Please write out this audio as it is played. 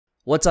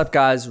What's up,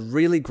 guys?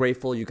 Really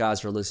grateful you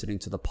guys are listening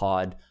to the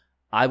pod.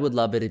 I would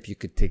love it if you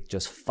could take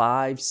just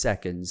 5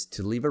 seconds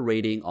to leave a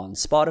rating on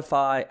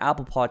Spotify,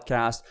 Apple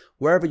Podcast,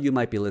 wherever you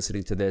might be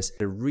listening to this.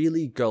 It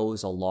really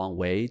goes a long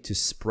way to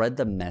spread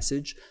the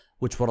message,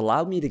 which would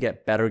allow me to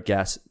get better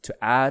guests to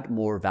add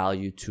more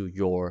value to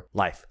your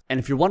life. And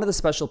if you're one of the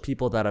special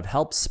people that have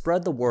helped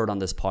spread the word on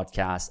this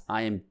podcast,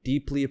 I am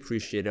deeply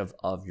appreciative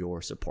of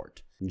your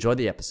support. Enjoy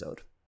the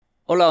episode.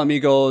 Hola,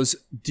 amigos.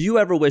 Do you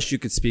ever wish you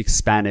could speak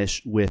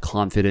Spanish with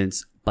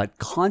confidence, but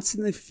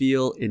constantly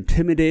feel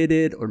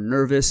intimidated or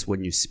nervous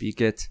when you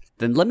speak it?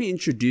 Then let me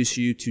introduce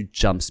you to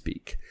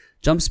JumpSpeak.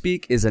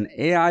 JumpSpeak is an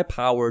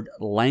AI-powered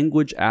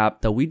language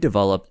app that we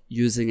developed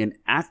using an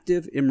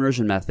active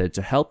immersion method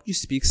to help you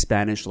speak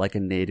Spanish like a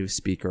native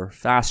speaker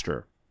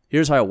faster.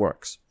 Here's how it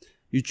works.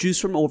 You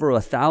choose from over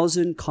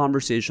 1,000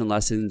 conversation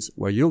lessons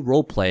where you'll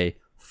role play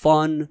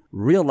fun,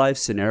 real-life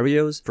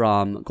scenarios,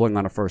 from going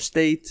on a first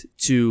date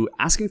to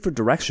asking for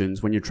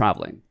directions when you're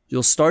traveling.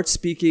 You'll start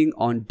speaking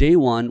on day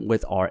one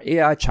with our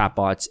AI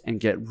chatbots and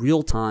get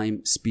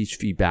real-time speech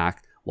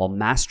feedback while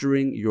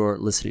mastering your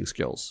listening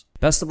skills.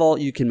 Best of all,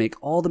 you can make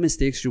all the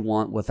mistakes you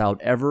want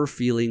without ever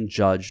feeling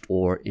judged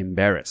or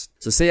embarrassed.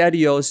 So say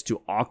adios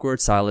to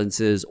awkward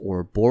silences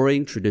or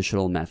boring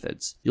traditional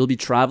methods. You'll be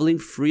traveling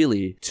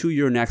freely to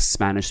your next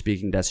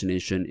Spanish-speaking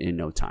destination in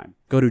no time.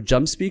 Go to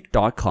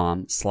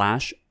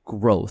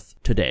jumpspeak.com/growth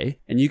today,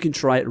 and you can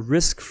try it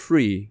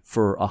risk-free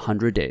for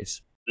 100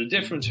 days. The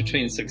difference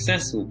between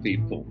successful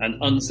people and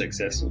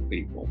unsuccessful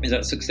people is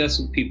that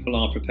successful people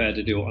are prepared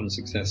to do what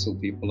unsuccessful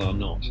people are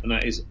not. And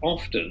that is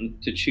often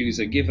to choose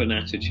a given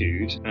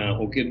attitude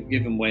or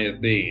given way of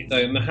being.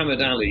 So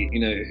Muhammad Ali,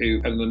 who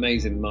had an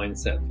amazing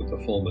mindset for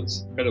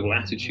performance, incredible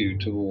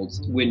attitude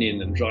towards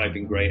winning and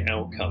driving great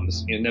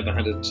outcomes, never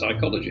had a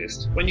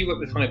psychologist. When you work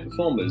with high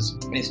performers,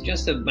 it's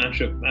just a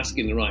matter of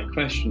asking the right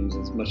questions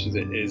as much as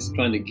it is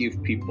trying to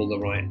give people the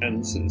right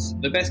answers.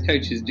 The best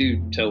coaches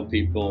do tell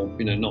people,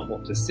 not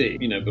what to see,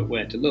 but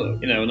where to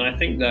look, and I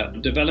think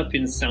that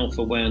developing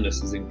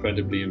self-awareness is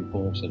incredibly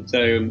important. So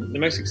the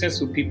most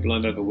successful people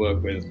I've ever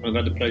worked with, I've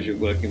had the pleasure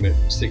of working with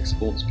 6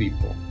 sports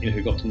people,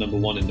 who got to number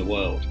 1 in the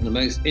world. And the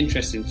most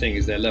interesting thing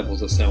is their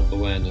levels of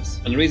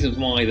self-awareness. And the reason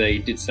why they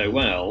did so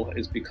well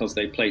is because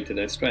they played to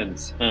their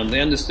strengths.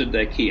 They understood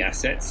their key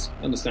assets,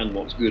 understand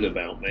what's good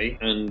about me,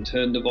 and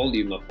turned the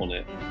volume up on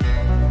it.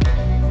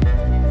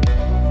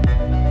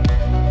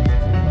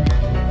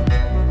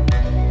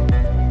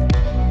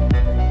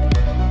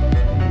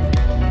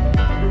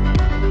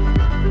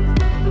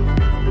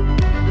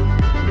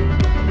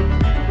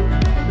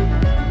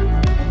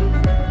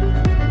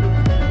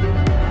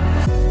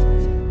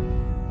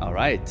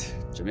 Right.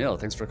 Jamil,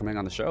 thanks for coming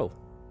on the show.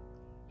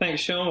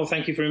 Thanks, Sean. Well,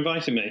 thank you for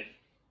inviting me.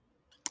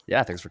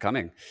 Yeah, thanks for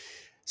coming.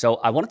 So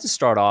I wanted to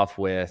start off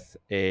with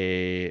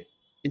a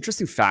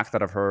interesting fact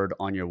that I've heard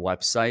on your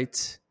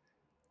website,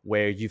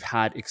 where you've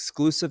had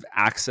exclusive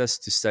access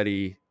to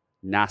study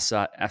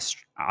NASA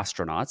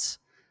astronauts.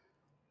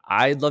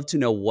 I'd love to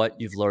know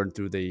what you've learned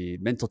through the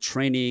mental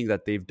training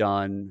that they've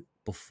done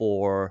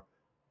before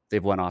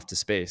they've went off to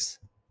space.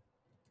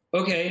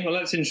 Okay, well,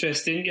 that's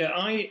interesting. Yeah,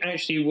 I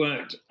actually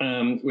worked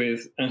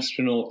with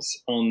astronauts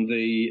on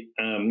the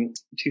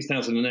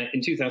 2008.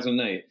 In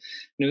 2008, and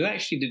it was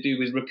actually to do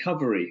with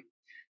recovery.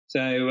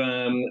 So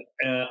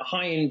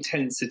high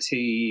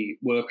intensity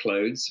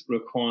workloads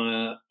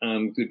require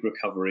good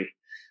recovery.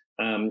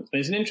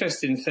 It's an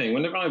interesting thing.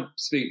 Whenever I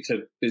speak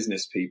to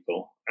business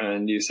people,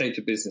 and you say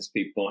to business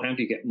people, "How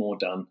do you get more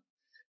done?"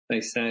 They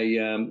say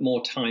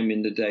more time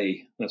in the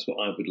day. That's what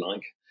I would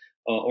like.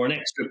 Or an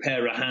extra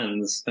pair of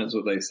hands, that's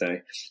what they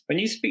say. When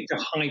you speak to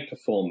high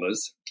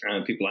performers,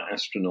 people like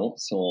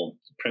astronauts or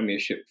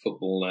premiership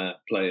football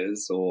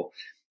players, or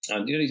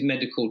these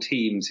medical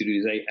teams who do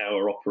these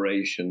 8-hour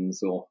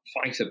operations, or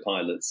fighter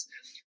pilots,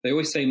 they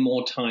always say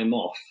more time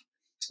off.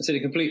 It's the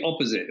complete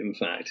opposite, in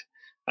fact.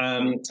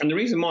 And the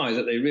reason why is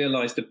that they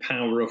realize the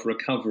power of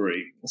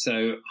recovery.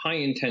 So high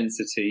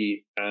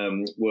intensity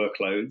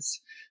workloads,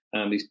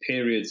 these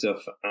periods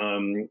of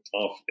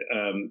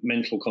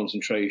mental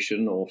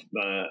concentration or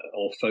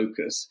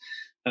focus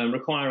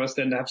require us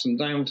then to have some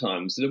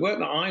downtime. So the work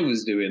that I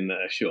was doing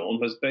there, Sean,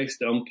 was based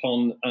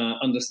upon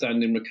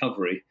understanding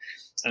recovery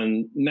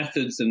and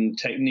methods and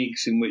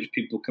techniques in which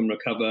people can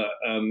recover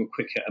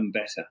quicker and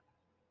better.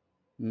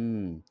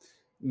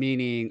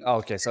 Meaning,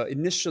 okay, so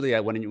initially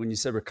when you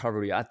said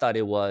recovery, I thought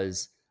it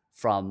was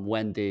from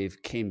when they've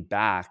came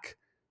back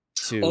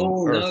to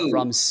Earth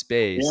from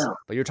space. Yeah.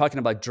 But you're talking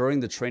about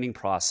during the training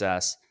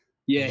process.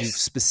 Yes. You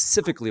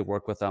specifically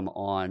work with them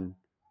on,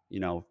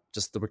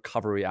 just the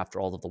recovery after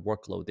all of the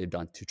workload they've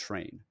done to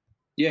train.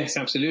 Yes,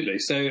 absolutely.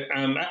 So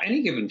at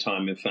any given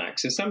time, in fact,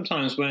 so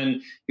sometimes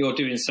when you're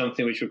doing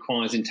something which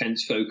requires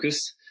intense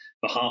focus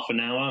for half an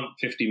hour,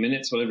 50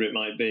 minutes, whatever it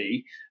might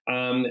be,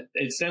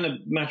 it's then a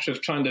matter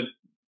of trying to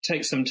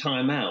take some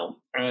time out,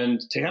 and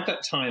to have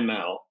that time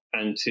out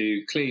and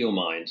to clear your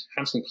mind,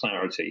 have some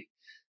clarity,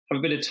 have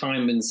a bit of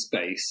time and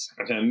space,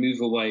 move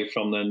away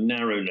from the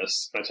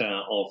narrowness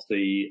of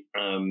the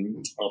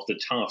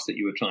task that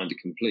you were trying to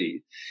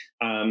complete,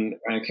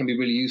 can be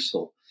really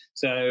useful.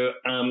 So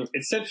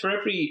it's said for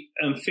every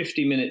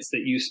 50 minutes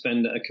that you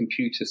spend at a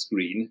computer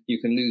screen, you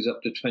can lose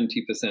up to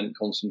 20%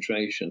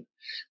 concentration.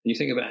 When you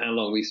think about how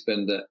long we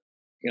spend at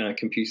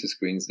computer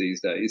screens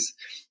these days,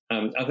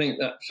 I think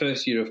that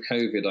first year of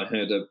COVID, I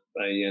heard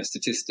a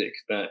statistic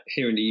that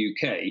here in the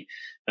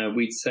UK,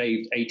 we'd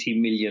saved 80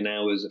 million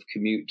hours of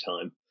commute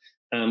time.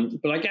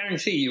 But I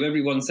guarantee you,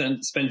 everyone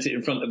spent it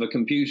in front of a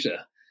computer.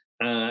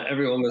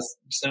 Everyone was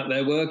sat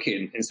there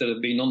working instead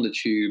of being on the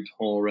tube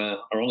or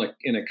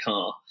in a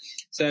car.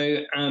 So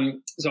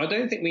I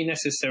don't think we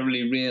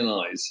necessarily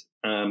realise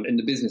in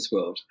the business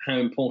world how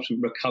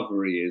important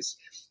recovery is,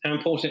 how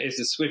important it is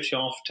to switch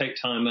off, take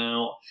time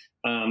out,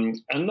 and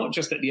not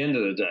just at the end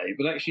of the day,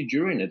 but actually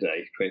during the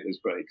day, create those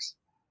breaks.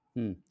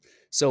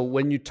 So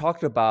when you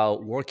talked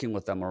about working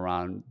with them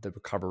around the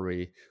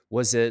recovery,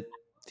 was it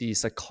the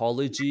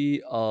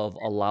psychology of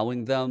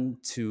allowing them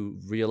to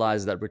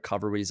realize that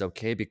recovery is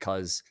okay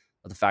because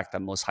of the fact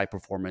that most high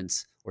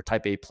performance or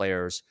type A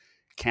players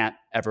can't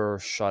ever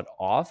shut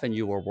off, and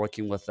you were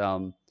working with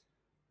them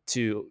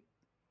to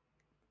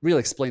really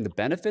explain the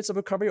benefits of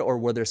recovery, or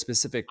were there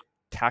specific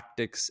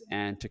tactics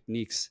and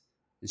techniques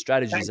and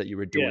strategies that you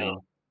were doing? Yeah.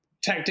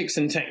 Tactics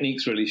and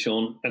techniques, really,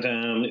 Sean.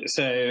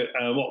 So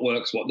what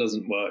works, what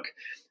doesn't work.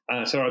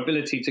 So our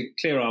ability to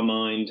clear our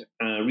mind,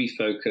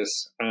 refocus,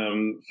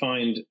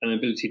 find an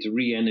ability to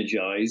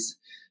re-energize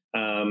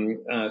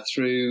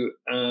through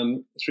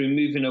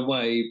moving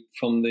away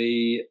from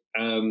the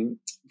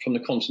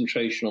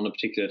concentration on a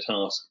particular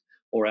task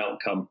or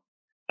outcome.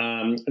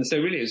 And so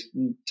really it's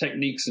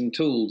techniques and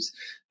tools.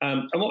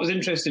 And what was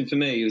interesting for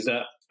me is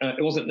that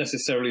it wasn't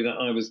necessarily that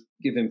I was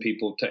giving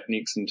people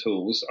techniques and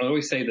tools. I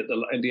always say that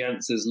the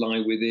answers lie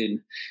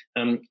within.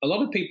 A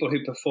lot of people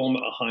who perform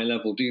at a high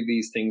level do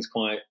these things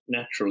quite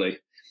naturally.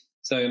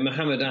 So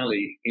Muhammad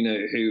Ali,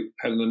 who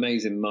had an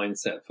amazing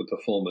mindset for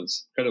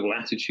performance, incredible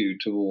attitude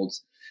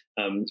towards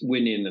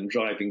winning and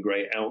driving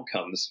great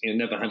outcomes,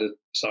 never had a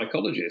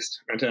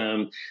psychologist.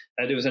 And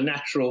it was a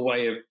natural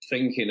way of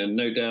thinking, and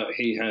no doubt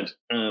he had,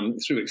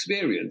 through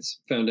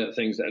experience, found out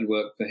things that had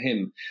worked for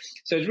him.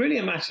 So it's really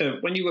a matter,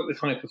 when you work with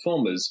high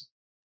performers,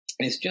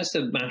 it's just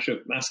a matter of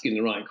asking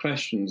the right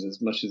questions as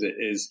much as it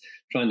is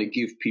trying to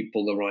give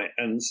people the right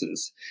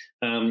answers.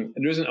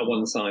 There isn't a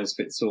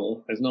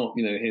one-size-fits-all. There's not,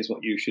 here's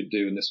what you should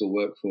do and this will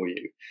work for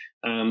you.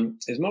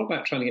 It's more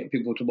about trying to get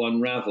people to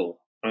unravel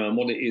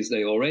what it is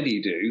they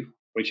already do,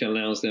 which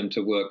allows them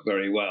to work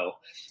very well.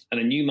 And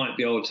then you might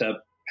be able to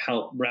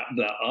help wrap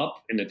that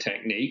up in a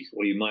technique,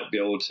 or you might be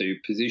able to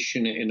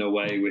position it in a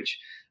way which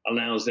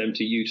allows them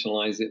to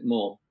utilize it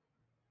more.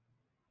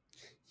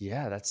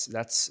 Yeah, that's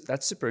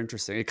super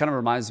interesting. It kind of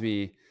reminds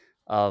me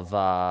of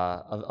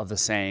the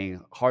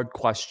saying, hard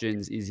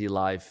questions, easy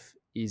life,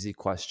 easy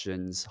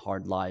questions,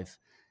 hard life.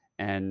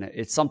 And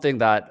it's something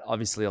that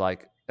obviously,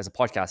 like as a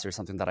podcaster,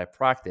 something that I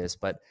practice,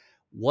 but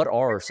what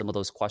are some of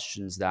those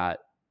questions that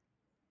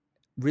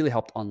really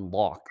helped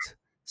unlock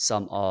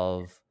some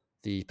of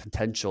the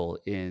potential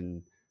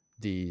in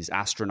these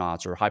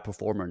astronauts or high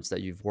performers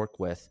that you've worked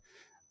with,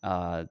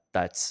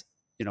 that's,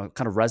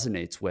 kind of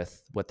resonates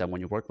with them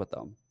when you work with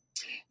them?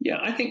 Yeah,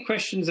 I think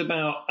questions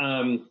about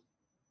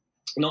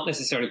not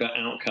necessarily about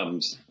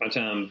outcomes, but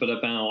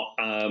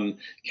about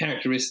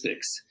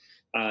characteristics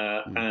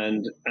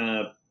and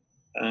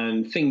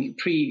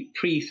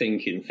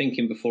pre-thinking,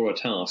 thinking before a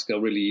task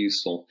are really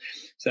useful.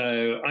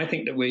 So I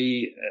think that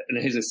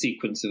and here's a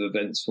sequence of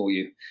events for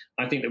you.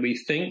 I think that we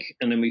think,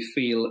 and then we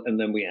feel, and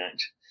then we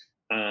act.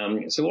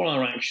 So all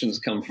our actions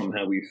come from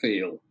how we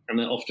feel, and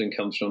that often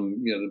comes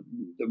from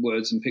the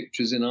words and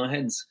pictures in our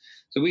heads.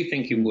 So we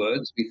think in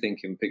words, we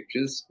think in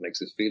pictures,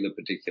 makes us feel a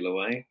particular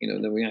way,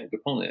 and then we act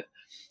upon it.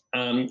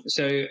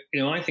 So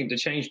I think to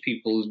change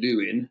people's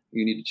doing,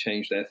 you need to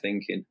change their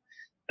thinking.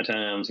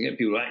 To get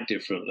people to act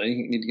differently,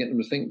 you need to get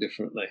them to think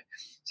differently.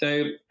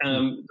 So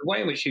the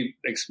way in which you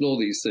explore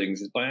these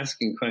things is by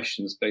asking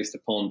questions based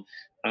upon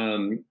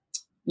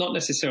not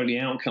necessarily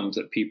outcomes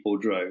that people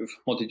drove.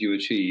 What did you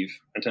achieve?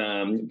 But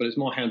it's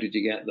more, how did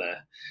you get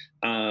there?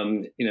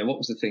 What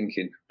was the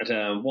thinking?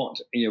 What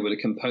were the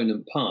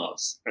component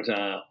parts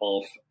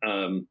of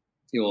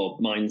your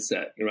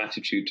mindset, your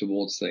attitude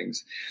towards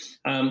things?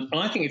 And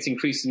I think it's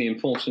increasingly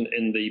important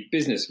in the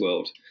business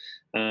world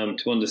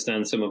to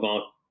understand some of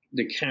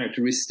the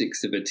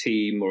characteristics of a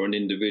team or an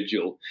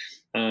individual,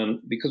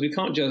 because we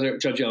can't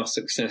judge our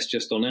success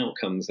just on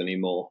outcomes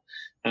anymore.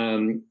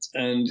 And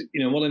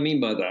what I mean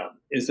by that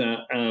is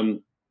that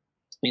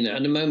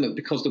at the moment,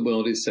 because the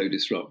world is so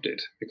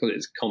disrupted, because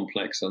it's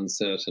complex,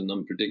 uncertain,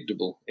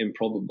 unpredictable,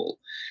 improbable,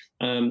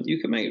 you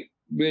can make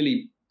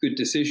really good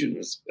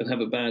decisions and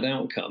have a bad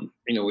outcome,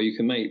 or you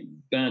can make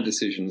bad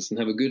decisions and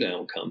have a good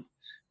outcome.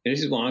 And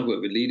this is why I've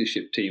worked with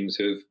leadership teams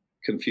who have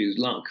confused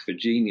luck for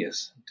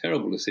genius.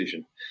 Terrible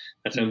decision.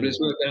 But it's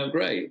worked out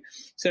great.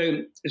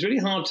 So it's really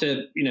hard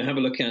to, have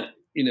a look at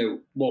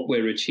what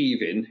we're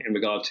achieving in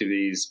regard to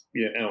these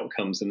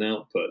outcomes and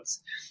outputs.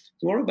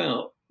 It's more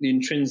about the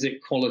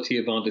intrinsic quality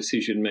of our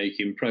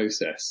decision-making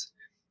process,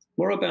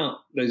 more about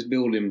those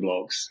building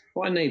blocks.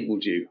 What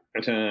enabled you?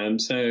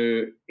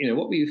 So,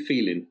 what were you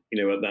feeling,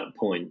 at that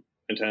point?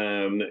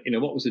 And,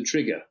 what was the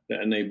trigger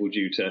that enabled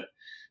you to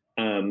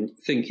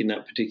think in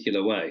that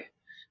particular way?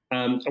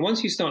 And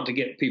once you start to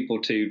get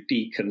people to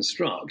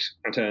deconstruct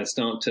and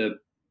start to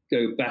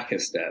go back a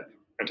step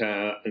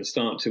and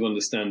start to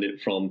understand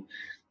it from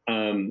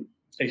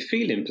a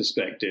feeling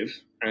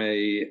perspective,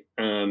 a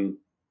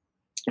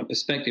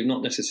perspective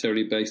not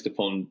necessarily based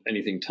upon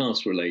anything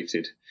task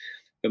related,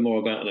 but more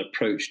about an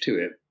approach to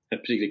it, a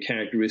particular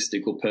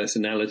characteristic or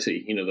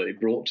personality, that they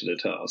brought to the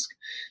task.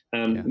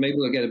 Maybe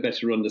they'll get a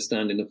better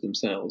understanding of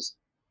themselves.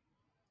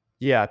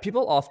 Yeah,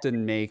 people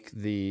often make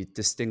the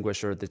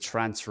distinguish or the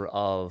transfer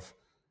of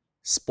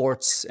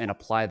sports and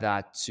apply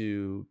that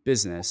to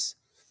business.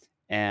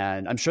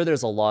 And I'm sure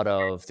there's a lot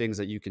of things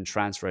that you can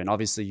transfer. And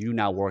obviously you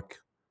now work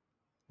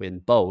in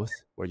both,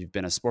 where you've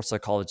been a sports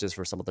psychologist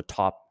for some of the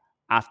top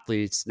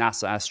athletes,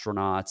 NASA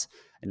astronauts,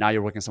 and now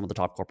you're working with some of the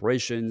top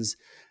corporations.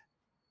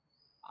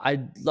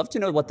 I'd love to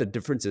know what the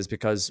difference is,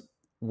 because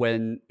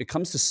when it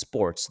comes to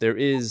sports, there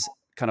is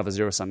kind of a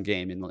zero-sum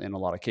game in a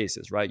lot of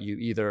cases, right? You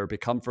either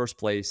become first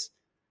place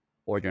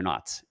or you're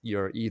not.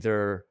 You're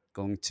either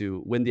going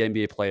to win the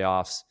NBA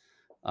playoffs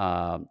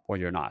or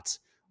you're not.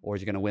 Or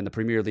you're going to win the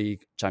Premier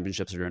League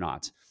championships or you're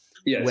not.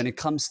 Yes. When it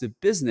comes to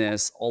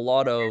business, a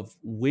lot of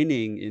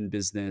winning in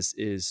business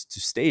is to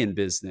stay in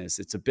business.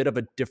 It's a bit of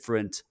a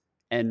different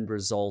end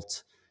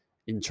result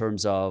in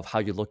terms of how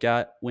you look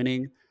at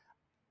winning.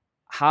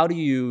 How do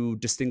you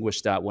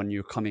distinguish that when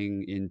you're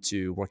coming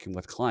into working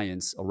with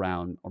clients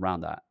around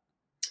that?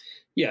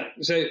 Yeah,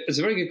 so it's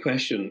a very good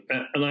question.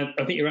 And I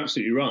think you're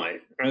absolutely right.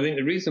 I think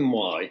the reason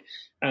why,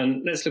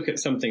 and let's look at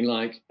something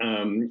like,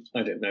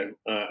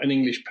 an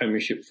English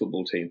Premiership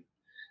football team.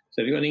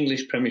 So if you've got an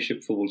English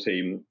Premiership football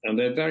team, and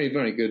they're very,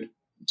 very good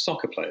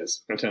soccer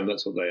players.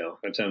 That's what they are.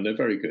 They're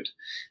very good.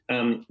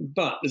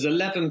 But there's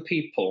 11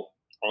 people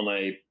on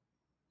a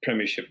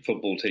Premiership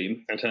football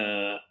team,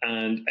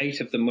 and 8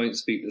 of them won't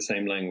speak the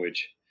same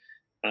language.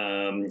 They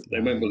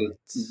won't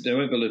be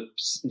able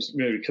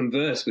to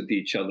converse with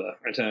each other,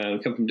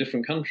 come from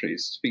different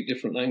countries, speak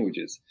different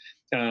languages.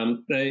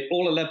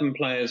 All 11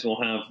 players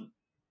will have,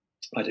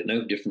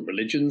 different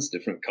religions,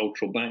 different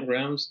cultural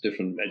backgrounds,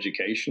 different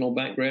educational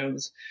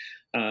backgrounds,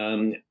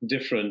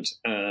 different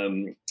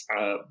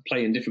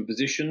play in different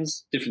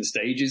positions, different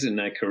stages in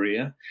their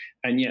career,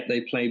 and yet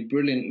they play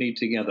brilliantly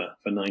together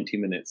for 90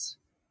 minutes,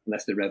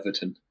 unless they're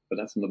Everton, but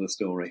that's another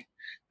story.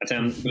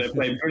 They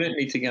play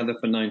brilliantly together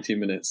for 90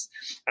 minutes.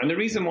 And the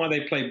reason why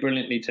they play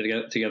brilliantly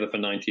together for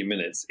 90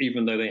 minutes,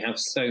 even though they have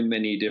so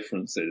many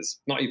differences,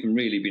 not even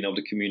really being able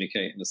to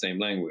communicate in the same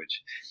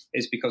language,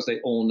 is because they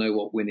all know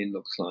what winning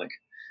looks like.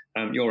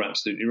 You're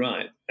absolutely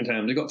right.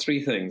 They've got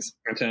 3 things.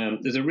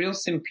 There's a real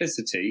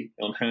simplicity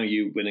on how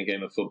you win a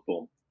game of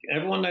football.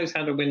 Everyone knows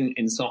how to win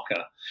in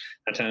soccer.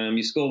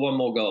 You score 1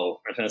 more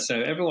goal.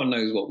 So everyone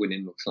knows what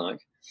winning looks like.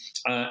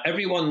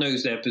 Everyone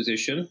knows their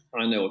position.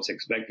 I know what's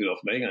expected of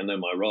me. I know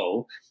my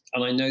role.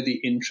 And I know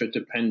the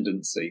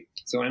intradependency.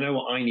 So I know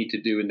what I need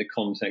to do in the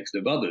context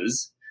of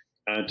others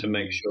to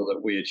make sure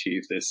that we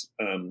achieve this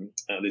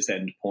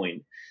end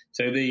point.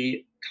 So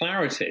the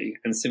clarity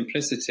and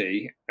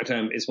simplicity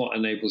is what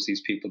enables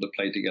these people to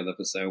play together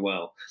for so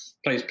well,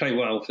 play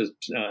well for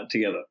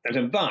together.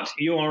 But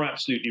you are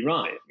absolutely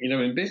right.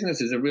 In business,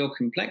 there's a real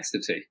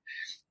complexity.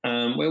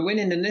 We're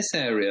winning in this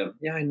area.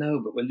 Yeah, I know,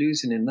 but we're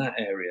losing in that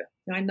area.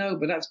 Yeah, I know,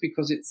 but that's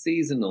because it's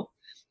seasonal.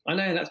 I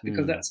know that's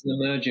because that's an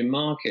emerging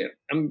market.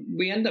 And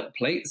we end up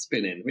plate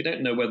spinning. We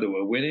don't know whether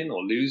we're winning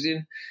or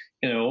losing,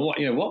 or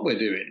what we're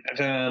doing.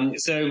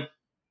 So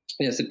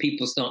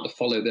people start to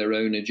follow their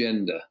own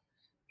agenda.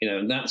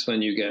 And that's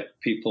when you get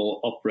people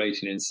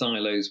operating in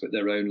silos with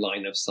their own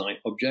line of sight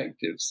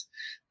objectives.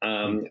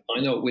 I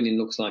know what winning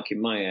looks like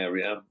in my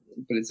area,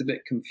 but it's a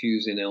bit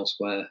confusing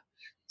elsewhere.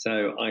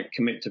 So I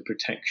commit to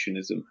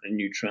protectionism and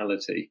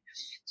neutrality.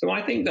 So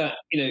I think that,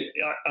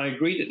 I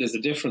agree that there's a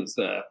difference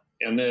there,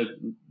 and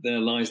there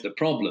lies the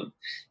problem.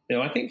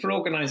 I think for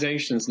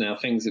organizations now,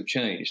 things have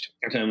changed.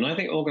 And I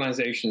think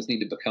organizations need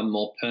to become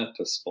more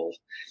purposeful.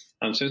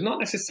 So it's not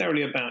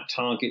necessarily about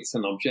targets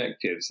and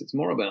objectives. It's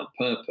more about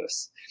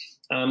purpose.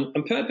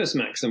 And purpose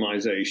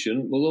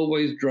maximization will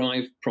always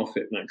drive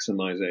profit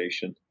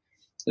maximization.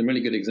 Some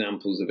really good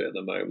examples of it at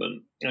the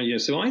moment.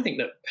 So I think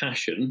that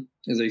passion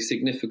is a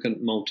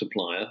significant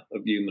multiplier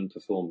of human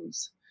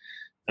performance.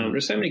 There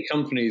are so many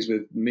companies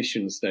with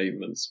mission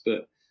statements,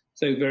 but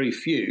so very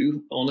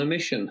few on a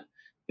mission,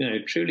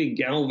 truly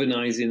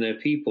galvanizing their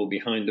people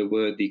behind a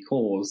worthy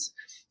cause.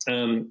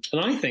 And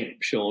I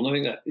think, Sean,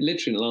 that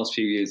literally in the last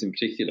few years in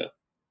particular,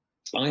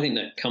 I think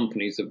that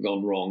companies have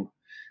gone wrong.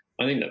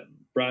 I think that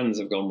brands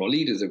have gone wrong,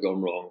 leaders have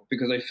gone wrong,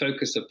 because they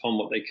focus upon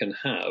what they can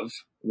have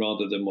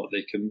rather than what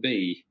they can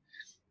be.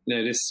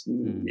 Instead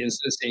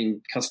of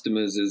seeing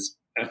customers as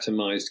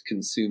atomized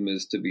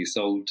consumers to be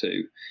sold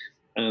to,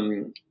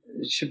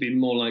 should be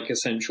more like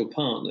essential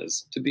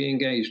partners to be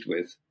engaged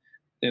with.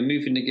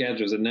 Moving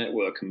together as a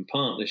network and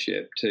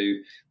partnership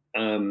to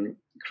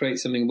create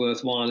something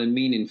worthwhile and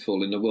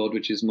meaningful in a world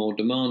which is more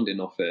demanding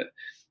of it.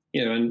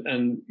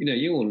 And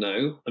you all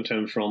know, in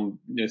terms from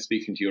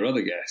speaking to your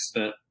other guests,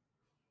 that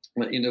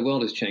the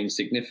world has changed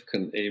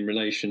significantly in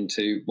relation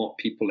to what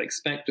people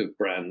expect of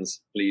brands,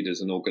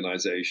 leaders, and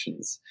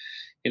organizations.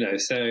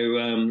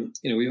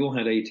 We've all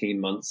had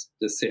 18 months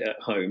to sit at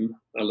home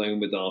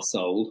alone with our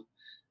soul,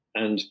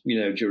 and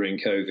during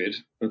COVID,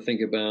 and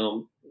think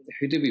about,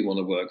 who do we want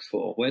to work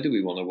for? Where do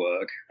we want to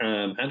work?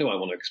 How do I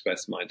want to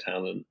express my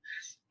talent?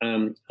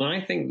 And I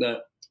think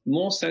that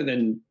more so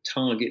than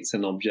targets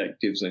and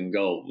objectives and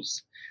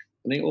goals,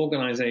 I think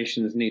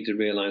organizations need to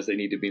realize they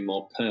need to be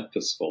more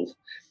purposeful.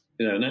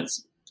 And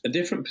that's a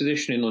different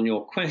positioning on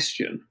your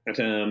question.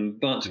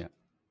 But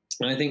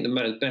I think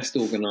the best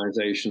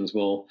organizations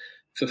will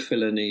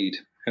fulfill a need,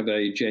 have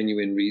a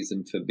genuine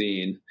reason for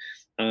being.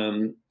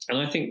 And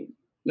I think,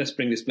 let's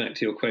bring this back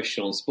to your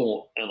question on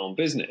sport and on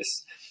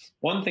business.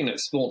 One thing that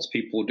sports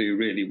people do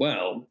really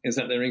well is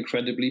that they're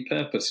incredibly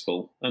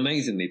purposeful,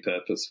 amazingly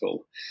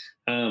purposeful.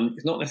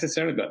 It's not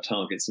necessarily about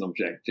targets and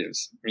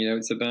objectives.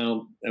 It's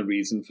about a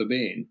reason for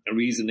being, a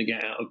reason to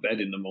get out of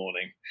bed in the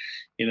morning.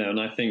 And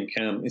I think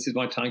this is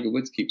why Tiger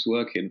Woods keeps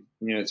working.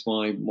 It's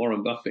why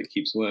Warren Buffett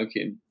keeps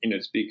working.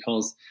 It's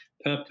because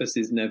purpose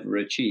is never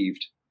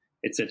achieved.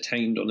 It's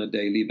attained on a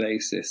daily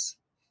basis.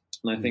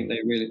 And I think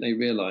they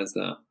realize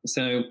that.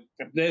 So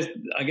there's,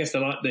 I guess,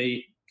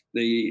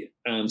 the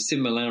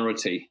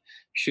similarity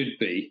should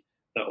be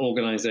that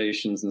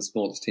organizations and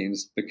sports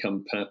teams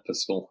become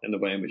purposeful in the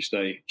way in which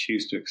they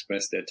choose to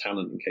express their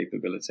talent and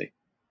capability.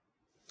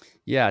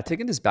 Yeah,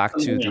 taking this back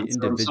to the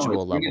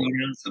individual level. You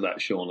can answer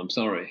that, Sean. I'm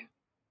sorry.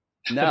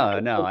 No.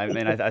 I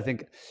mean, I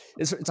think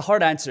it's a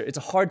hard answer. It's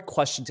a hard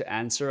question to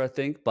answer, I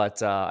think,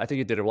 but I think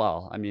you did it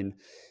well. I mean,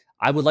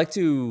 I would like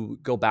to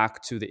go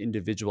back to the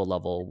individual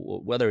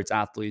level, whether it's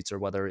athletes or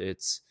whether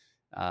it's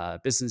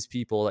business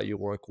people that you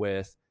work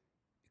with.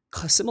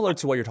 Similar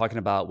to what you're talking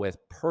about with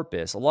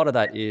purpose, a lot of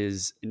that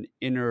is an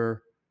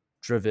inner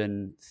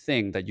driven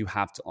thing that you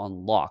have to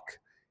unlock.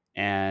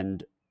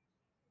 And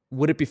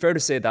would it be fair to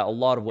say that a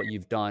lot of what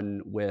you've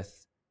done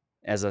with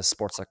as a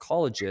sports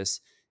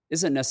psychologist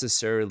isn't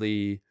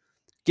necessarily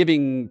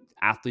giving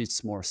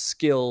athletes more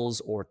skills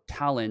or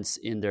talents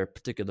in their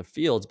particular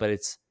fields, but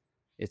it's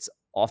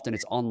often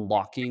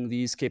unlocking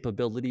these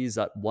capabilities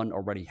that one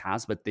already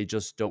has, but they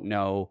just don't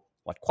know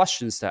what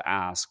questions to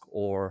ask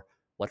or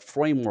what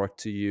framework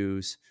to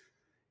use,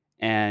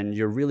 and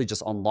you're really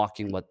just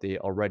unlocking what they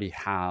already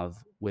have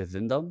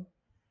within them.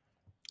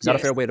 Is that a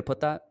fair way to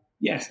put that?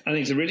 Yes, I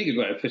think it's a really good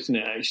way of putting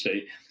it,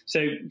 actually.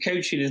 So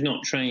coaching is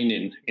not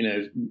training.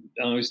 I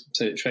always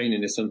say that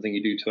training is something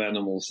you do to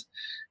animals.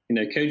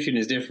 Coaching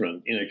is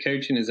different.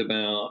 Coaching is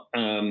about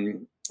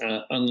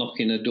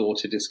unlocking a door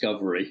to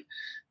discovery.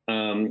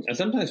 I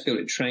sometimes feel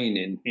at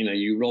training,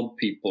 you rob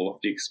people of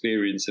the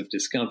experience of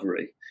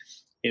discovery.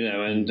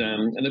 And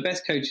the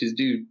best coaches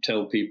do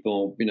tell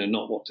people,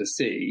 not what to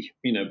see,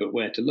 but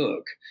where to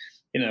look,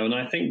 and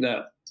I think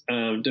that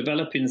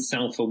developing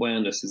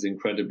self-awareness is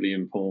incredibly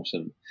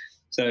important.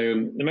 So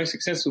the most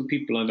successful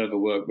people I've ever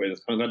worked with,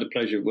 I've had the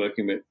pleasure of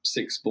working with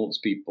 6 sports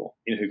people,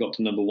 who got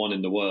to number 1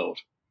 in the world.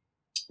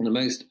 And the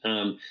most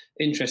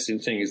interesting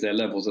thing is their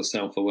levels of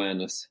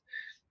self-awareness.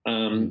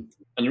 And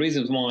the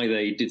reasons why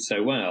they did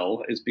so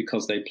well is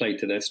because they played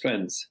to their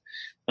strengths.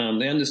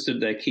 They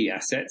understood their key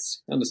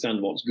assets,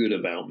 understand what's good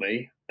about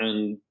me,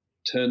 and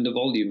turn the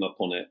volume up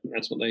on it.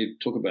 That's what they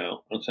talk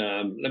about.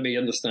 Let me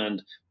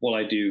understand what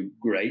I do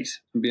great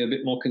and be a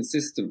bit more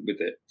consistent with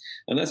it.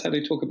 And that's how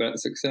they talk about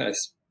success.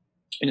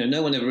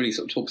 No one ever really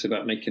sort of talks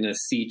about making a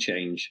sea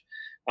change.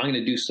 I'm going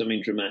to do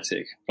something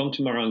dramatic. From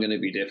tomorrow, I'm going to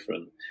be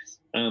different.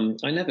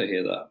 I never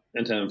hear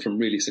that from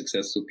really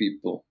successful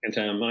people.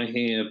 I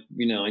hear,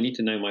 I need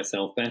to know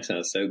myself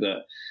better so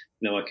that,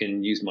 I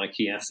can use my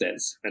key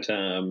assets,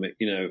 and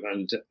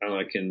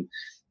I can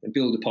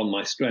build upon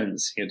my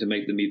strengths, to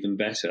make them even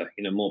better,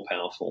 more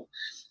powerful.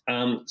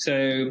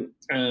 So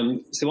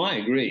I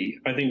agree.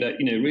 I think that,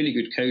 really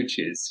good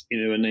coaches,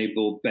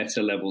 enable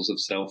better levels of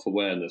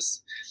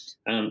self-awareness.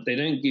 They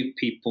don't give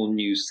people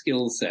new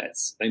skill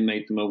sets. They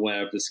make them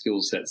aware of the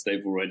skill sets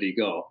they've already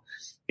got.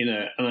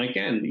 And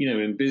again,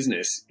 in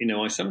business,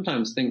 I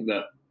sometimes think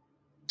that,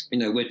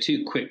 we're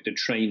too quick to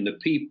train the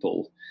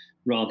people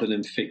rather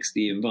than fix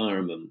the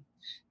environment.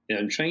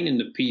 And training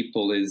the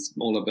people is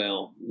all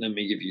about, let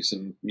me give you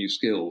some new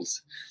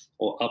skills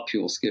or up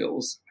your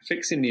skills.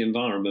 Fixing the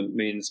environment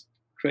means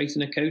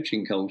creating a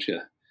coaching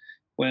culture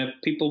where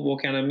people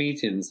walk out of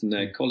meetings and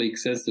their colleague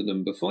says to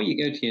them, before you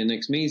go to your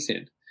next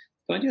meeting,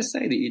 can I just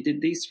say that you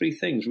did these 3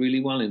 things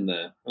really well in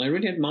there? And I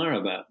really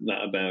admire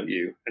that about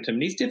you. And in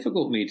these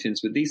difficult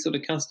meetings with these sort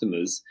of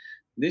customers,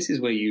 this is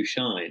where you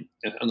shine.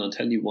 And I'll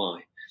tell you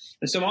why.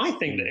 And so I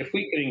think that if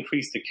we can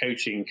increase the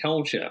coaching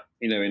culture,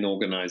 in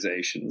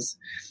organizations,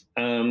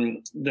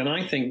 then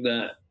I think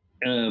that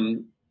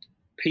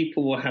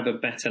people will have a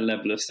better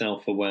level of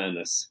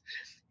self-awareness.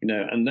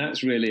 And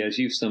that's really, as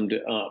you've summed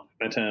it up,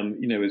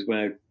 is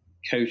where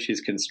coaches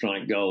can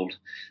strike gold,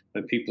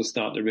 when people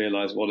start to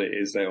realize what it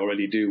is they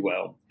already do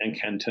well and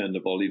can turn the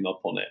volume up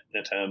on it,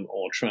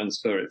 or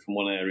transfer it from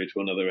one area to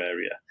another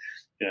area,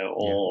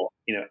 or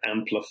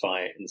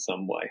amplify it in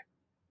some way.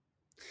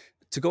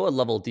 To go a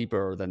level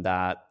deeper than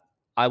that,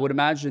 I would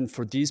imagine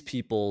for these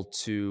people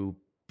to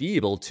be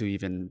able to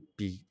even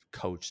be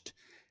coached,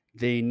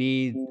 they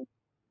need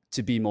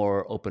to be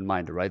more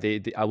open-minded,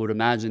 right? I would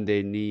imagine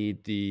they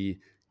need the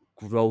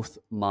growth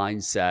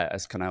mindset,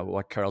 as kind of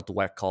what Carol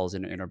Dweck calls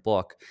in her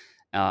book.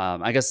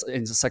 I guess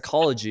in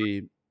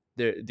psychology,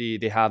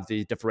 they have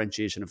the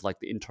differentiation of like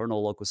the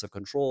internal locus of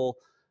control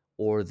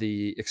or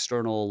the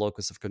external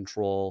locus of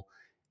control.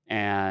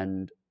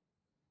 And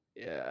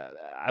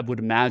I would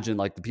imagine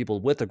like the people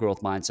with the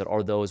growth mindset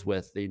are those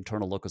with the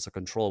internal locus of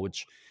control,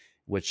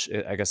 which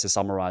I guess it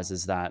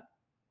summarizes that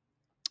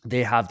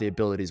they have the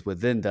abilities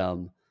within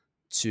them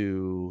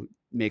to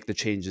make the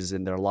changes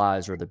in their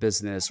lives or the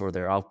business or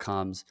their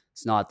outcomes.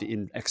 It's not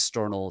the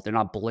external. They're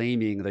not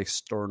blaming the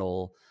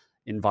external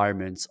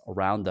environments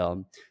around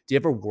them. Do you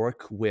ever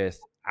work with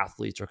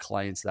athletes or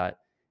clients that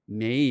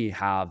may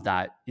have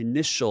that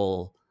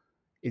initial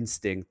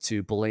instinct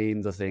to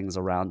blame the things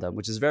around them,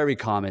 which is very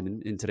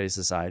common in today's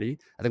society?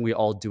 I think we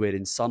all do it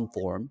in some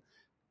form,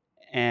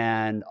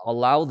 and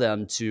allow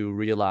them to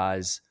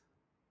realize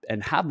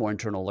and have more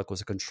internal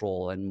locus of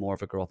control and more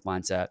of a growth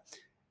mindset.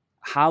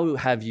 How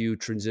have you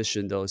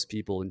transitioned those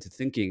people into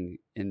thinking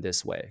in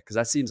this way? Because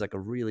that seems like a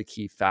really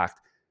key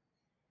fact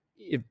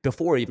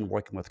before even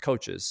working with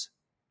coaches.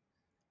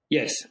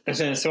 Yes.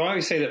 So I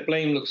always say that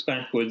blame looks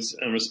backwards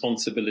and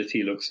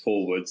responsibility looks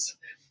forwards.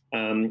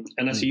 And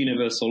that's a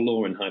universal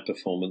law in high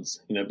performance.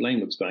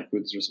 Blame looks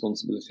backwards,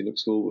 responsibility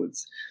looks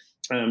forwards.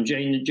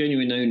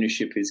 Genuine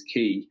ownership is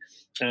key.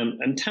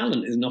 And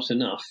talent is not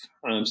enough.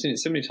 I've seen it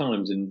so many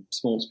times in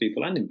sports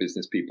people and in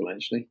business people,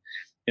 actually.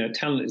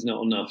 Talent is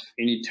not enough.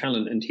 You need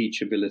talent and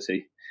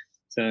teachability.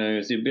 So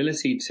it's the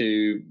ability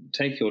to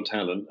take your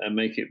talent and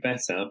make it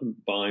better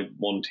by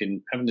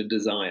having the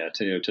desire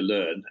to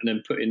learn, and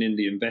then putting in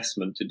the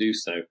investment to do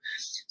so.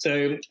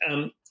 So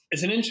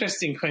it's an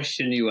interesting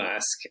question you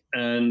ask,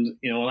 and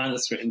I'll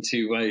answer it in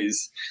two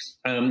ways.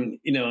 I've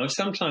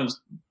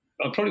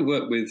probably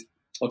worked with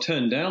or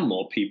turned down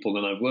more people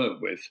than I've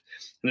worked with,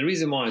 and the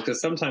reason why is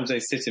because sometimes they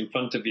sit in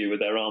front of you with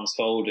their arms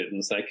folded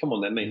and say, "Come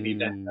on, then make me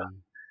better."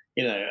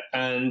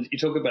 And you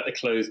talk about the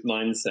closed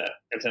mindset.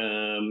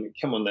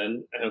 Come on,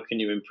 then, how can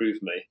you improve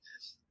me?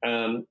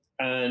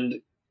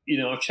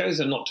 I've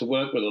chosen not to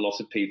work with a lot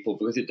of people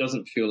because it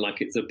doesn't feel like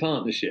it's a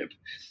partnership.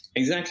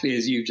 Exactly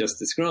as you just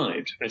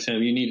described.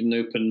 You need an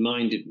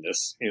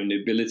open-mindedness,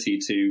 the ability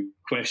to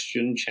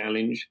question,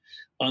 challenge,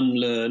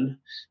 unlearn,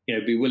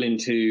 be willing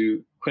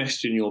to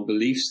question your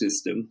belief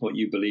system, what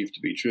you believe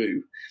to be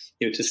true,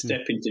 to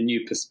step into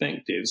new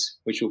perspectives,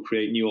 which will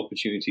create new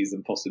opportunities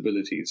and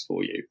possibilities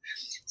for you.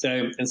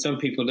 So, and some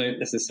people don't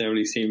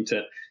necessarily seem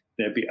to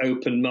be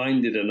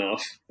open-minded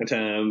enough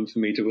for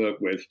me to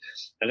work with.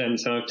 And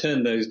so I've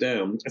turned those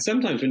down. And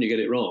sometimes when you get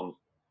it wrong,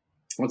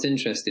 what's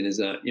interesting is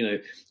that,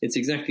 it's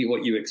exactly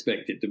what you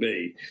expect it to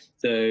be.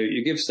 So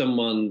you give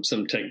someone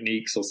some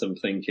techniques or some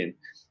thinking,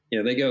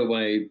 they go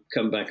away,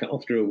 come back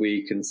after a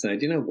week and say,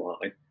 do you know what?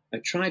 I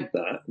tried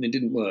that and it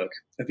didn't work.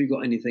 Have you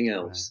got anything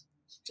else?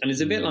 Right. And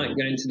it's a bit like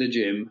going to the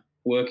gym,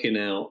 working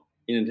out,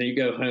 until you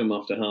go home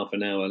after half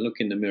an hour, look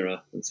in the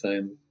mirror and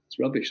say, it's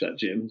rubbish, that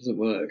gym, it doesn't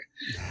work.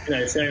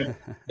 So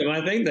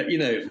I think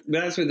that,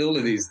 that's with all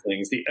of these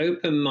things. The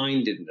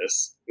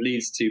open-mindedness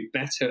leads to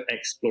better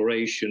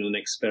exploration and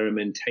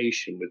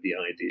experimentation with the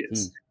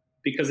ideas.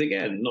 Because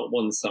again, not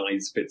one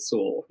size fits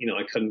all.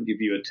 I couldn't give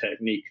you a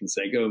technique and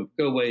say, go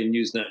away and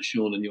use that,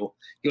 Sean, and you'll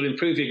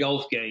improve your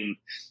golf game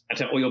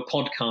or your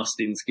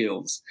podcasting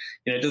skills.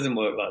 It doesn't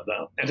work like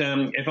that.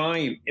 And if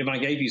I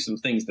gave you some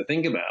things to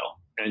think about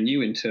and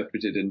you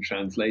interpreted and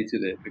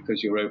translated it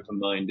because you're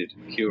open-minded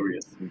and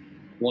curious and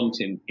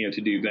wanting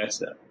to do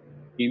better,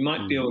 you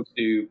might be able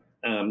to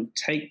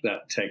take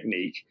that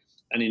technique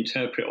and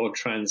interpret or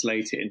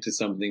translate it into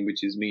something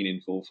which is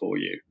meaningful for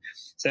you.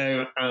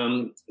 So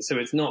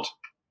it's not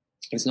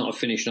a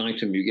finished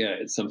item you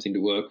get. It's something to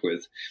work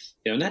with.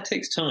 And that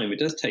takes time. It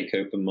does take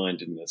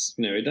open-mindedness.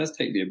 It does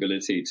take the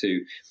ability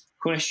to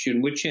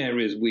question which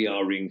areas we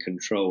are in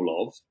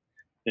control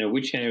of,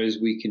 which areas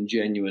we can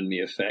genuinely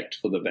affect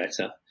for the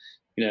better,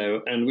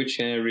 and which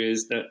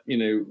areas that,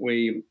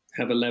 we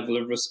have a level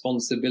of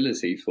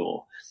responsibility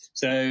for.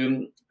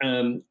 So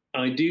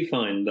I do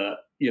find that,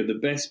 the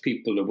best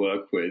people to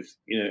work with,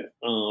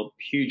 are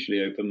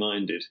hugely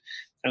open-minded.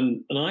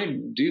 And I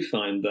do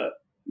find that,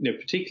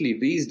 particularly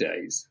these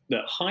days,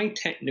 that high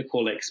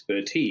technical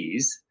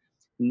expertise,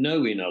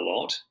 knowing a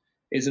lot,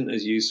 isn't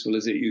as useful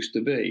as it used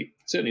to be.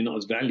 Certainly not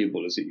as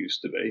valuable as it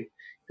used to be,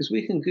 because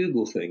we can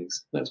Google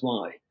things. That's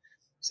why.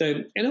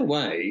 So in a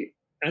way,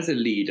 as a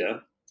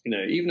leader,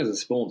 even as a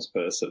sports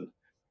person,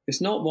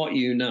 it's not what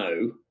you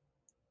know,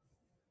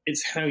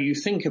 it's how you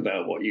think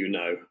about what you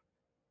know.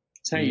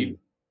 It's how you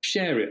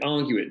share it,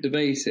 argue it,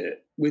 debate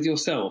it with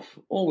yourself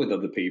or with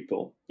other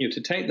people.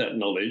 To take that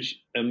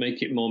knowledge and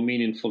make it more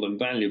meaningful and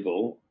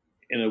valuable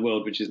in a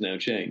world which is now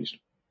changed.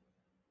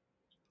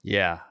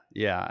 Yeah,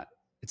 yeah.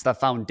 It's that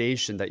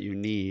foundation that you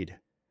need,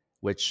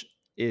 which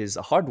is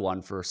a hard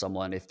one for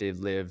someone if they've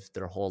lived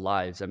their whole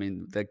lives. I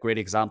mean, the great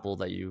example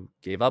that you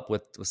gave up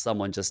with was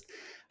someone just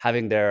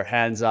having their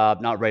hands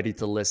up, not ready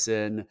to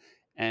listen.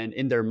 And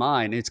in their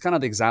mind, it's kind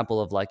of the example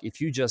of like,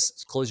 if you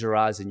just close your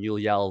eyes and you'll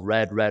yell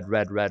red, red,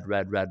 red, red,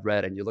 red, red,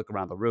 red, and you look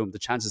around the room, the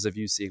chances of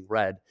you seeing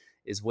red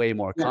is way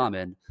more Yeah.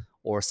 common.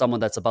 Or someone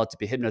that's about to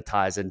be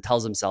hypnotized and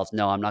tells themselves,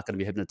 no, I'm not going to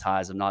be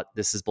hypnotized. I'm not,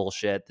 this is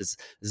bullshit. This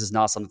is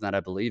not something that I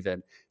believe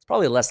in. It's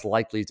probably less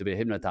likely to be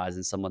hypnotized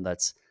than someone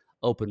that's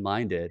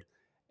open-minded.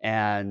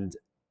 And,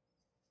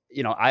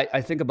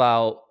 I think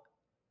about,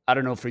 I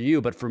don't know for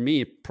you, but for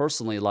me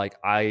personally, like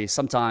I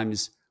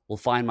sometimes will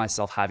find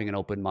myself having an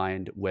open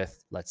mind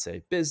with, let's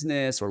say,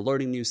 business or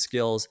learning new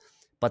skills.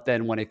 But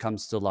then when it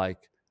comes to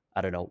like, I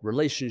don't know,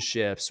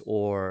 relationships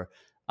or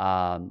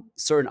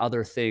certain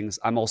other things,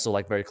 I'm also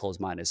like very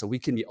closed-minded. So we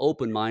can be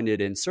open-minded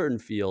in certain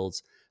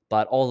fields,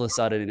 but all of a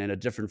sudden in a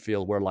different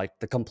field, we're like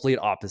the complete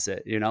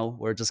opposite,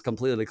 we're just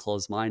completely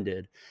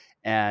closed-minded.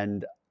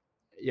 And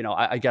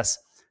I guess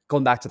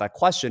going back to that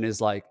question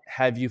is like,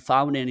 have you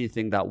found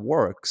anything that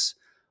works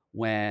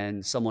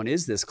when someone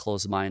is this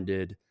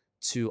close-minded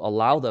to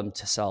allow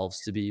themselves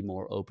to be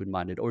more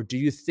open-minded? Or do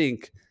you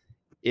think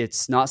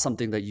it's not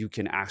something that you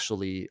can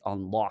actually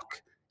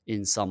unlock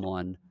in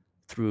someone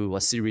through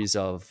a series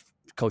of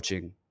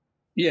coaching?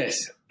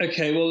 Yes.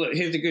 Okay. Well,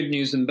 here's the good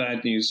news and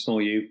bad news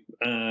for you.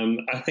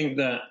 I think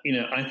that,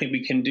 I think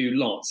we can do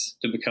lots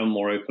to become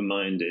more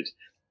open-minded.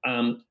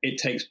 It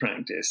takes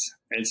practice.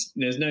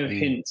 There's no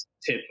hint,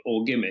 tip,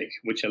 or gimmick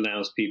which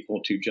allows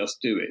people to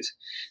just do it.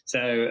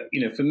 So,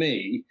 for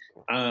me,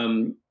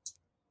 to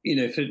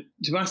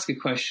ask a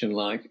question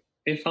like,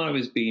 if I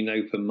was being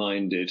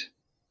open-minded,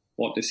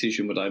 what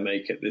decision would I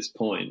make at this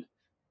point?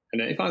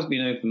 And if I was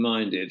being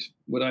open-minded,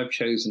 would I have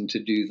chosen to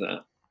do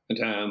that?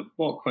 And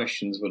what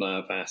questions would I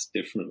have asked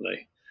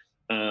differently?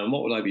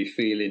 What would I be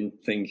feeling,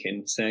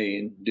 thinking,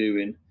 saying,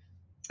 doing?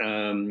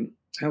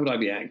 How would I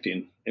be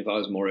acting if I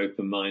was more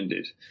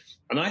open-minded?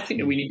 And I think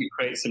that we need to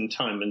create some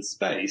time and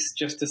space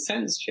just to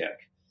sense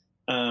check.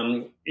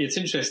 It's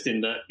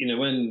interesting that,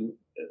 when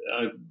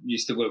I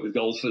used to work with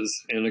golfers,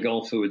 and a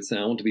golfer would say,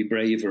 I want to be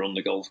braver on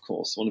the golf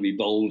course. I want to be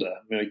bolder,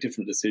 make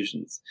different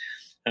decisions.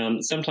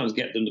 Sometimes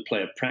get them to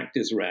play a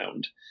practice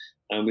round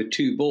with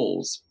 2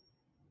 balls.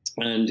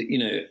 And,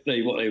 what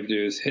they would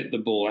do is hit the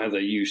ball how they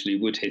usually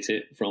would hit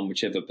it from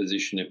whichever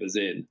position it was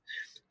in.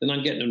 Then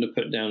I'd get them to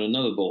put down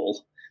another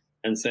ball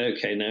and say,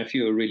 okay, now if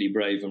you were really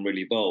brave and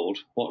really bold,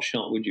 what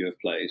shot would you have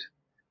played?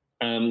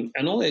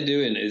 And all they're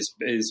doing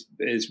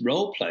is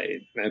role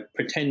playing,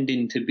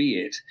 pretending to be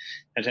it.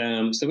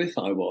 So if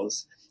I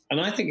was,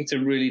 and I think it's a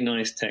really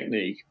nice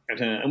technique,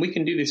 and we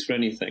can do this for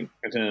anything,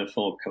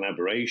 for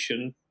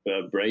collaboration,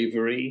 for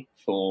bravery,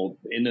 for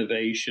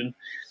innovation.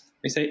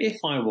 We say, if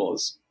I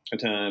was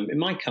in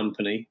my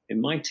company,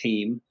 in my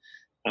team,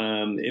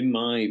 in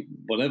my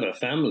whatever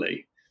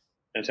family,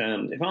 if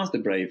I was the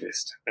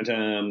bravest,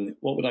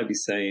 what would I be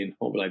saying?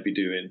 What would I be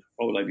doing?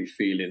 What would I be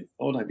feeling?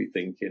 What would I be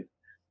thinking?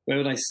 Where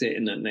would I sit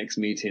in that next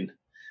meeting?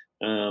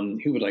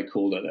 Who would I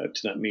call to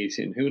that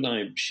meeting? Who would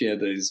I share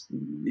the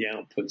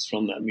outputs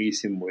from that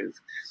meeting with?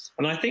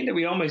 And I think that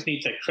we almost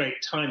need to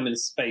create time and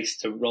space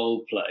to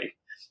role play.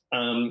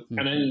 And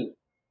then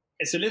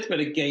it's a little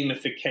bit of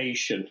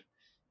gamification.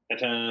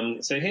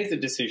 So here's the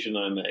decision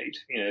I made.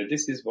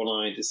 This is what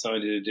I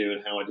decided to do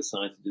and how I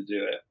decided to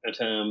do it. But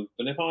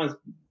if I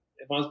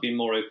was being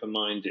more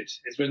open-minded,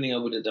 is there anything I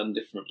would have done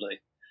differently?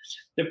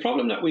 The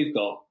problem that we've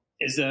got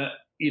is that,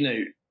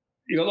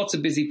 you've got lots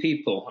of busy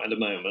people at the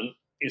moment.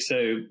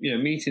 So,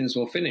 meetings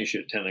will finish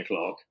at 10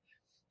 o'clock.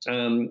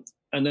 And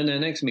then their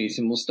next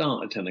meeting will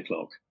start at 10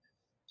 o'clock.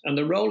 And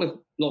the role of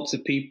lots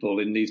of people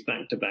in these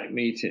back-to-back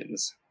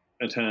meetings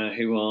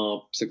who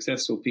are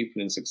successful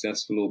people in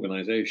successful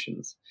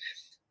organizations,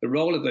 the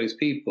role of those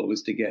people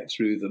is to get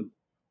through them.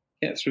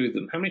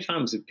 How many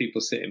times have people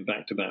sit in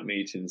back-to-back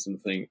meetings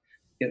and think,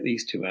 get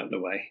these 2 out of the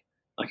way,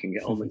 I can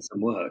get on with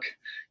some work?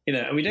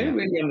 And we don't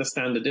really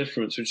understand the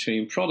difference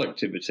between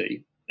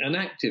productivity and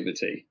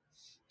activity.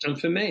 And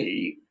for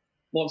me,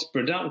 what's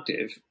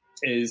productive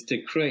is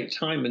to create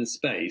time and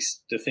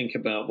space to think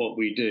about what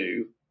we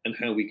do and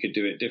how we could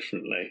do it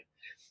differently.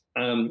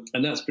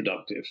 And that's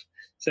productive.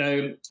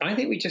 So I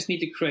think we just need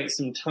to create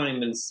some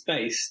time and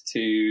space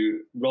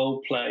to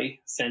role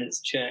play,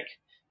 sense check,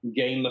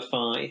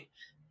 gamify,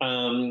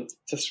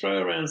 to throw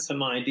around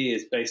some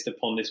ideas based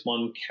upon this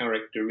one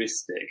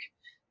characteristic.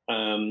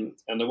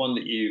 And the one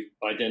that you've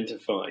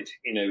identified,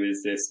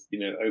 is this,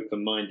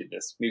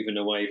 open-mindedness, moving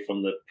away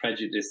from the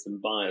prejudice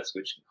and bias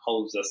which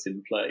holds us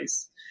in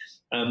place.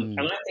 And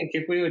I think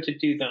if we were to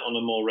do that on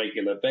a more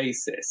regular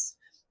basis,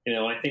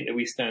 I think that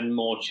we stand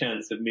more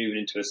chance of moving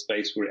into a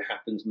space where it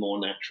happens more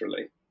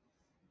naturally.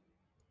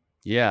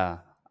 Yeah,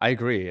 I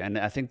agree. And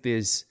I think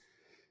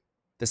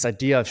this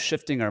idea of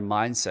shifting our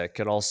mindset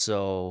could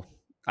also,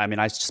 I mean,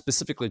 I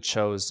specifically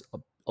chose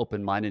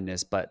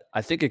open-mindedness, but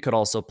I think it could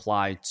also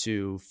apply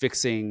to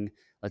fixing,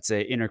 let's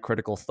say, inner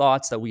critical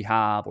thoughts that we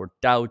have, or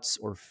doubts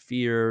or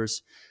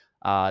fears.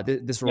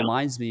 This Yeah.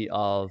 reminds me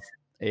of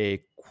a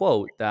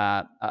quote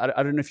that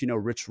I don't know if you know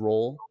Rich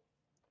Roll.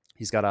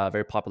 He's got a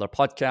very popular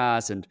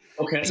podcast, and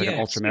Okay. he's like an Yes.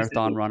 ultra Yes.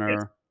 marathon Yes.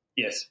 runner.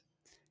 Yes.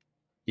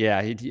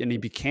 Yeah,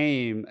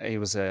 he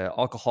was an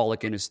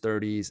alcoholic in his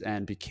 30s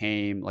and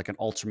became like an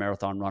ultra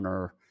marathon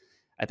runner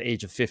at the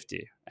age of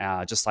 50.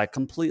 Just like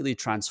completely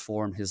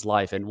transformed his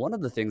life. And one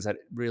of the things that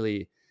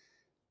really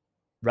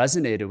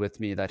resonated with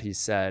me that he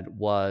said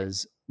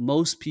was,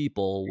 most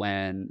people,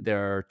 when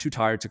they're too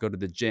tired to go to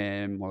the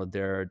gym, or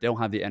they don't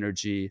have the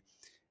energy,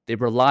 they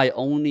rely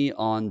only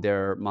on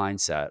their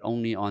mindset,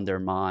 only on their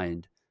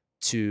mind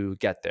to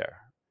get there.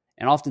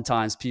 And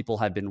oftentimes people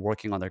have been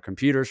working on their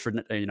computers for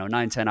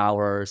 9-10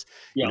 hours.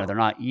 Yeah. They're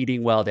not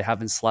eating well, they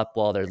haven't slept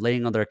well, they're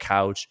laying on their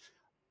couch.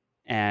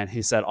 And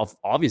he said,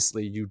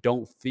 obviously you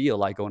don't feel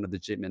like going to the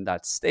gym in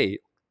that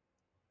state.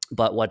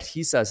 But what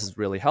he says is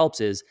really helps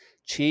is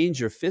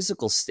change your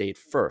physical state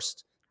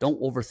first.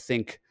 Don't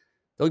overthink.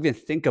 Don't even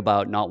think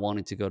about not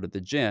wanting to go to the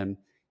gym.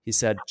 He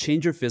said,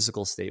 change your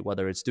physical state,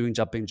 whether it's doing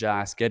jumping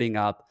jacks, getting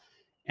up,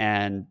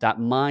 and that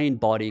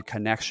mind-body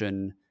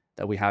connection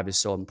that we have is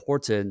so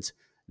important,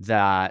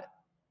 that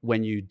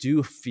when you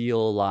do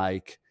feel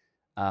like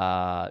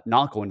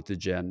not going to the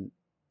gym,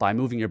 by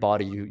moving your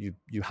body,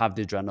 you have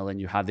the adrenaline,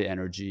 you have the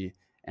energy,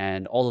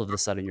 and all of a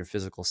sudden your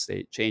physical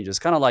state changes.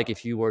 Kind of like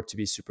if you were to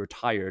be super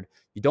tired,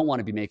 you don't want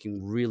to be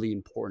making really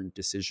important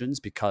decisions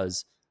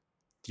because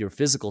your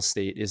physical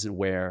state isn't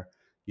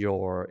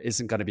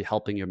going to be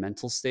helping your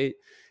mental state.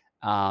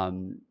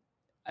 And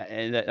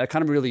that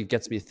kind of really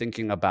gets me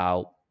thinking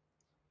about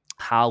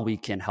how we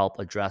can help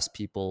address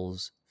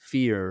people's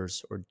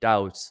fears or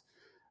doubts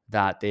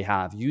that they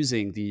have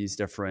using these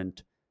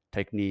different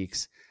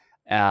techniques.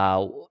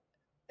 Uh,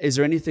 is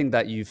there anything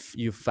that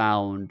you've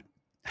found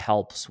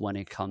helps when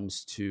it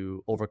comes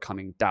to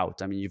overcoming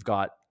doubt? I mean, you've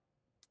got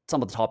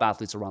some of the top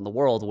athletes around the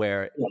world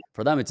where Yeah.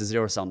 for them it's a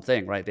zero-sum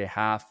thing, right? They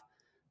have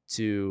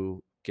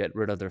to get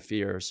rid of their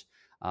fears.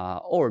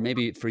 Or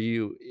maybe for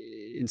you,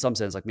 in some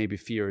sense, like maybe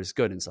fear is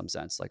good in some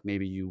sense. Like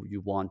maybe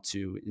you want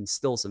to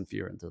instill some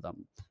fear into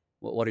them.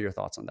 What are your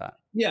thoughts on that?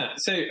 Yeah.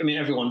 So, I mean,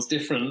 everyone's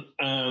different.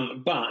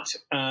 But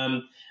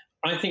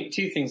I think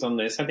two things on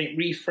this. I think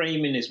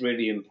reframing is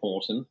really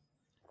important.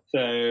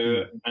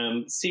 So,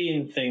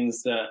 seeing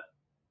things that,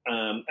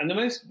 and the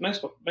most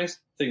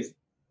things,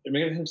 when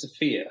it comes to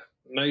fear,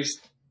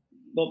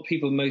 what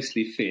people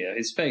mostly fear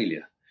is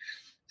failure.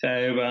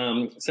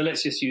 So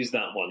let's just use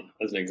that one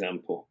as an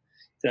example.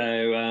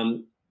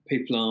 So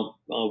people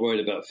are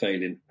worried about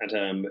failing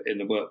in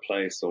the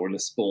workplace or in a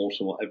sport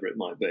or whatever it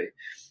might be.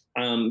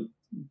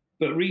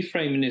 But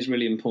reframing is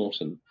really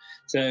important.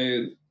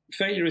 So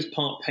failure is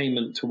part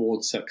payment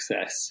towards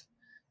success.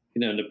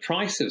 And the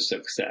price of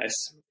success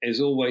is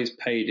always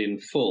paid in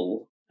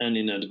full and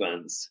in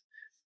advance.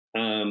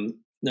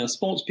 Now,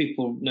 sports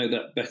people know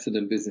that better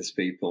than business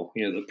people.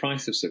 The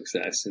price of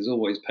success is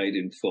always paid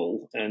in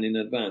full and in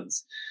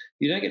advance.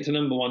 You don't get to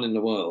number one in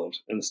the world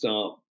and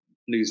start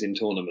losing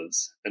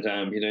tournaments,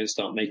 and you don't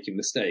start making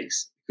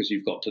mistakes because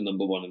you've got to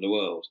number one in the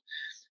world.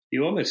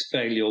 You almost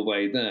fail your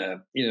way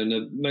there.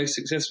 The most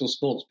successful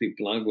sports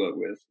people I've worked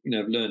with,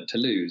 have learned to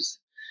lose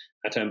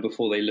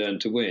before they learn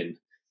to win.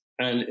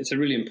 And it's a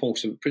really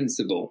important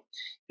principle.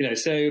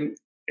 So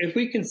if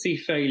we can see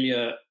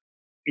failure,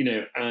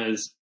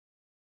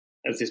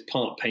 as this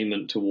part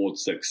payment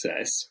towards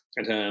success,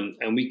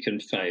 and we can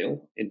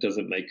fail, it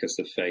doesn't make us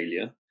a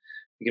failure.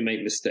 We can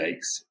make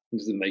mistakes, it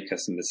doesn't make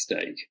us a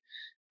mistake.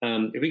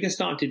 If we can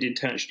start to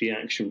detach the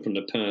action from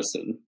the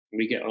person,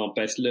 we get our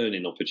best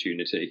learning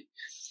opportunity.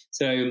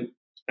 So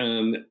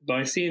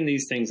by seeing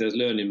these things as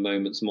learning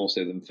moments more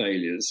so than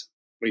failures,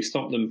 we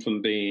stop them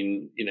from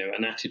being,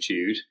 an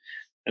attitude,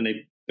 and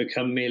they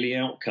become merely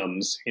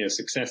outcomes.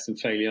 Success and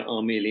failure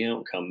are merely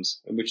outcomes,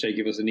 which they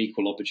give us an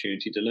equal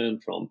opportunity to learn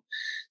from.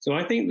 So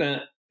I think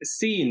that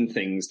seeing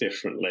things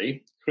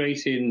differently,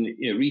 creating,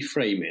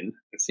 reframing,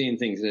 seeing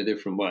things in a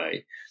different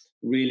way,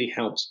 really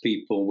helps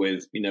people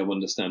with,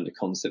 understand the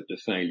concept of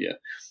failure.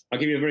 I'll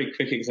give you a very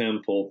quick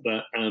example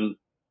that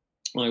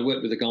I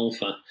worked with a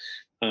golfer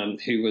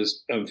who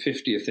was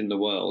 50th in the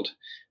world.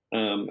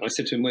 I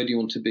said to him, where do you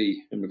want to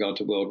be in regard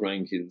to world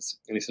rankings?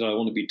 And he said, I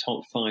want to be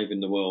top 5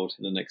 in the world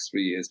in the next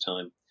 3 years'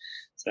 time.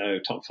 So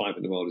top 5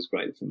 in the world is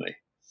great for me.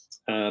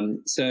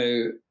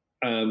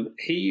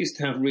 He used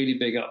to have really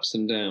big ups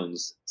and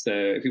downs. So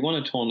if he won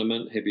a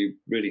tournament, he'd be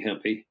really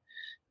happy.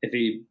 If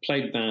he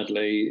played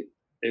badly,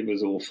 it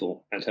was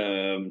awful.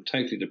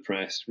 Totally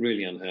depressed,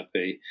 really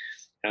unhappy.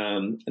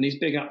 And these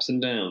big ups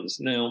and downs.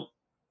 Now,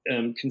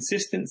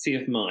 consistency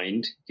of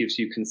mind gives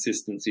you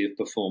consistency of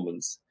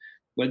performance,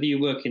 whether you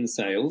work in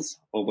sales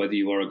or whether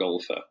you are a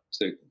golfer.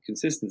 So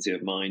consistency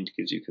of mind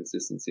gives you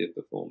consistency of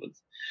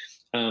performance.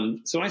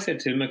 So I said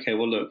to him, okay,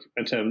 well, look,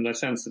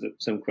 let's answer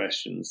some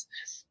questions.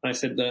 I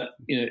said that,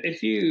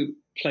 if you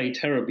play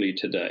terribly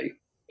today,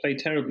 played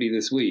terribly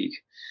this week.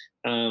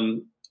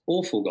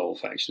 Awful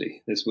golf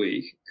actually this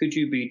week. Could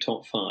you be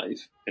top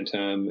 5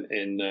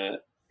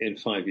 in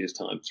 5 years'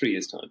 time, 3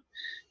 years' time?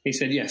 He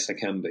said, yes, I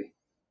can be.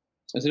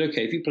 I said,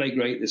 okay, if you play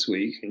great this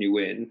week and you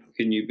win,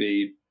 can you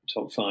be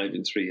top 5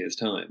 in 3 years'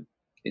 time?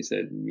 He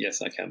said,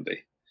 yes, I can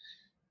be.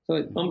 So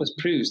it almost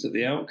proves that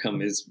the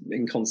outcome is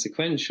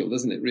inconsequential,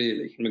 doesn't it,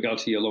 really, in regard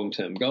to your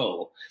long-term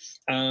goal?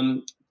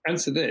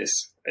 Answer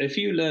this. If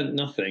you learned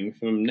nothing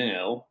from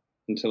now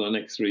until the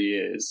next 3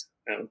 years,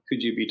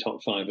 could you be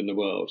top 5 in the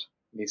world?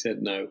 And he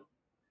said, no.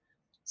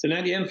 So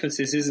now the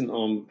emphasis isn't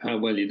on how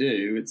well you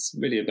do. It's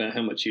really about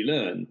how much you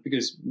learn,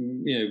 because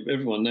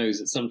everyone knows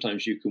that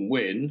sometimes you can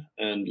win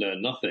and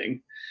learn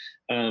nothing,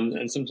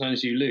 and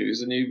sometimes you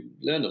lose and you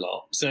learn a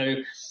lot. So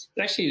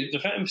actually,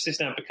 the emphasis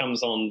now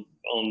becomes on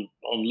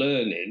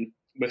learning.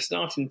 We're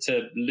starting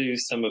to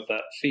lose some of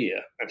that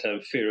fear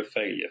of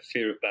failure,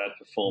 fear of bad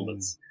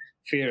performance,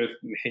 fear of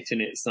hitting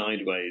it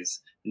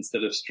sideways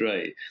instead of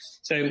straight.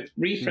 So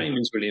reframing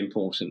is really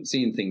important,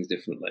 seeing things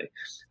differently.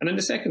 And then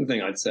the second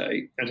thing I'd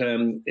say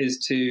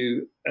is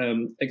to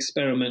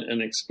experiment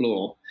and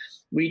explore.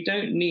 We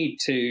don't need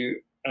to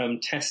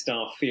test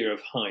our fear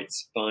of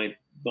heights by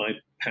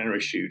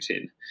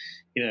parachuting.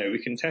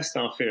 We can test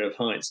our fear of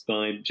heights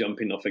by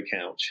jumping off a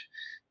couch.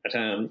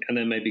 And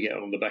then maybe get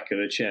on the back of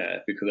the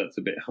chair because that's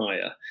a bit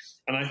higher.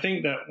 And I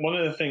think that one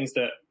of the things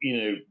that,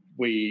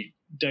 we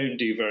don't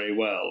do very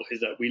well is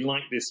that we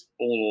like this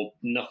all or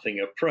nothing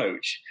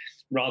approach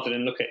rather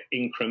than look at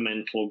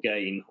incremental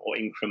gain or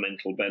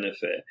incremental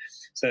benefit.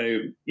 So,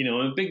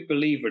 I'm a big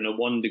believer in a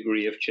 1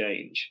 degree of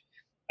change.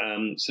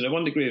 So the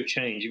 1 degree of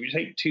change, if you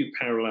take 2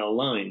 parallel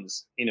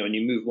lines, and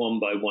you move one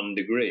by 1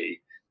 degree,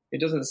 it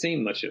doesn't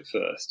seem much at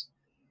first.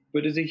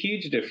 But there's a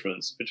huge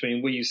difference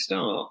between where you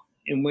start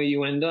and where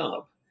you end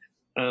up.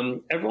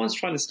 Everyone's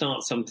trying to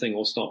start something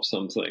or stop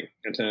something.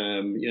 And,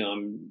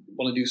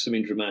 I want to do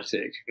something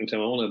dramatic. And I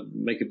want to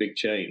make a big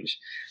change.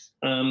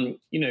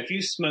 If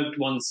you smoked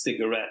 1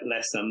 cigarette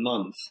less a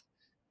month,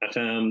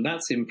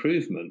 that's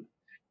improvement.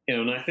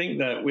 And I think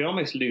that we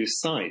almost lose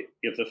sight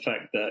of the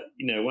fact that,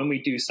 when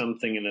we do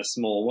something in a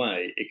small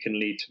way, it can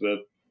lead to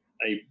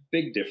a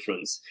big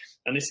difference.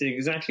 And this is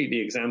exactly the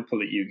example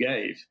that you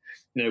gave,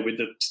 with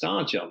the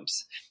star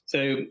jumps. So,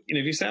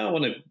 if you say, I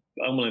want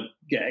to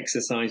get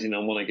exercising, I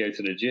want to go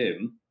to the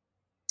gym,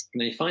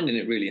 and you're finding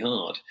it really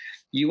hard,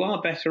 you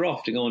are better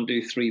off to go and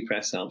do 3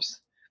 press-ups.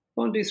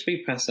 Go and do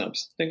 3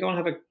 press-ups. Then go and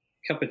have a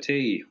cup of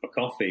tea or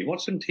coffee,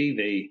 watch some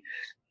TV.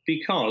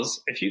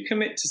 Because if you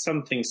commit to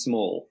something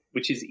small,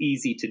 which is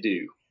easy to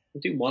do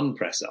 1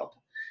 press-up,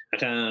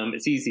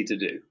 it's easy to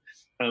do.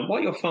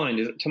 What you'll find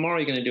is that tomorrow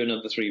you're going to do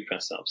another 3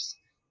 press-ups.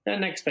 Then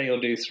the next day you'll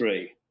do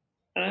 3.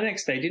 And the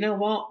next day, do you know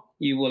what?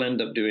 You will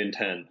end up doing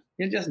 10.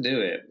 You just do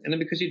it. And then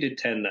because you did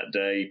 10 that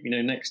day,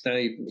 next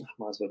day,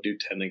 might as well do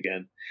 10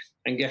 again.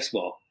 And guess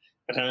what?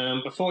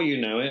 Before you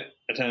know it,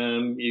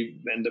 you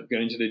end up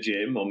going to the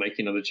gym or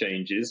making other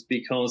changes,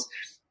 because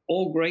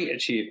all great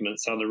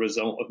achievements are the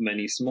result of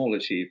many small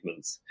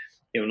achievements.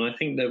 And I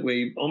think that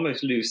we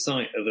almost lose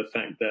sight of the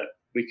fact that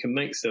we can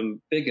make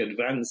some big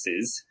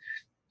advances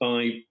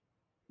by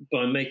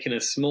making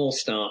a small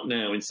start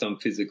now in some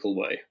physical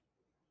way.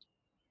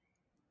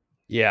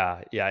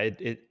 Yeah.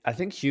 I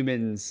think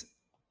humans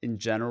in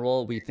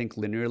general, we think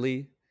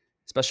linearly,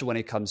 especially when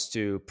it comes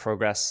to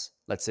progress,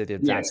 let's say the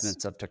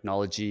advancements of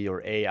technology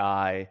or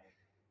AI,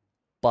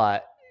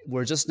 but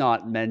we're just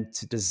not meant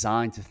to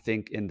design to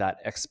think in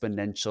that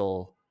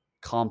exponential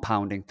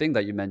compounding thing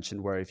that you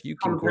mentioned, where if you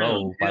can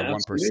grow by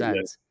 1%,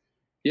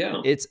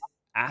 it's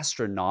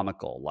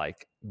astronomical.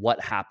 Like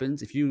what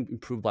happens if you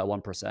improve by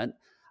 1%?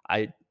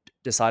 I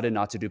decided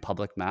not to do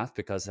public math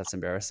because that's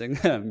embarrassing.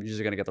 I'm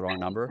usually going to get the wrong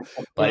number.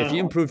 But if you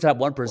improve that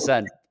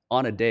 1%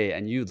 on a day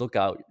and you look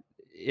out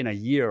in a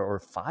year or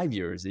 5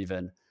 years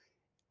even,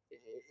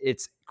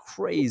 it's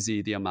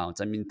crazy the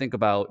amounts. I mean, think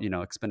about,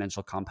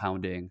 exponential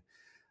compounding.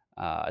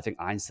 I think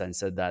Einstein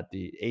said that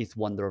the 8th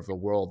wonder of the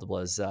world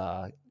was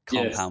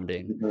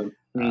compounding.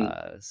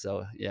 Yes.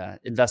 So yeah,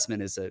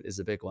 investment is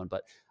a big one.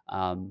 But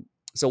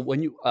so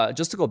when you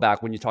just to go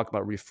back, when you talk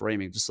about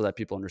reframing, just so that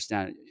people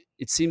understand,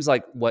 it seems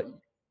like what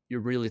you're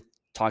really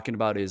talking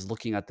about is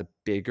looking at the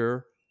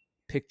bigger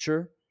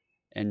picture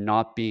and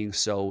not being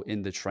so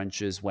in the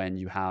trenches when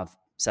you have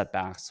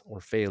setbacks or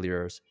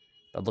failures,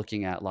 but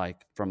looking at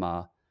like from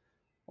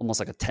almost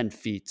like a 10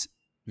 feet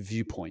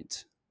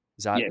viewpoint.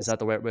 Is that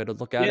the right way to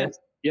look at it?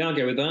 Yeah, I'll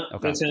go with that.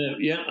 Okay. But,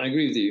 I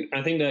agree with you.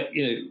 I think that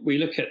we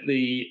look at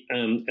the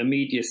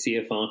immediacy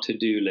of our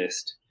to-do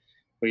list.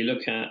 We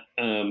look at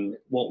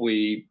what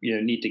we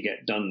need to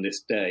get done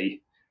this day.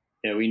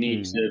 We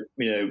need to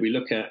we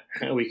look at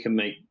how we can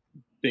make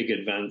big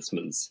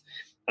advancements.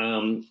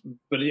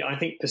 But I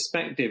think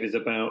perspective is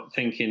about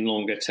thinking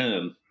longer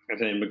term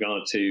in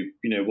regard to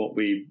what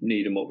we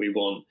need and what we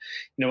want.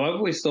 I've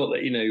always thought that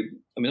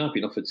I've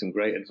been offered some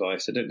great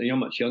advice. I don't know, you're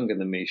much younger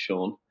than me,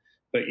 Sean.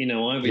 But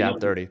I'm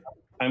 30.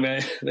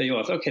 There you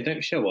are. Okay,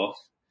 don't show off.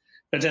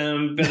 But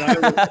no,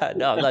 I'm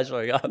not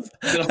showing off.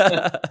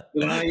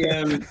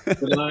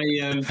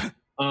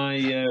 I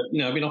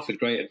I've been offered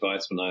great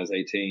advice when I was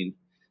 18.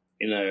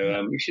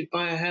 You should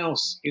buy a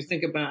house. You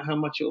think about how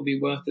much it will be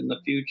worth in the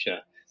future.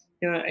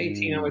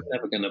 18, I was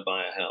never going to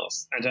buy a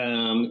house.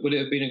 And would it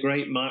have been a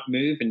great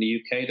move in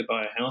the UK to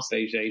buy a house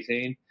aged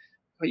 18?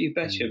 But you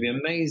bet you it'd be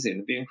amazing.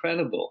 It'd be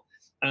incredible.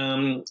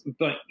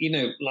 But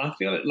I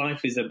feel like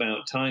life is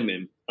about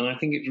timing. And I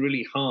think it's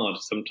really hard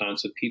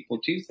sometimes for people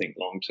to think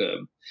long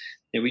term.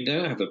 We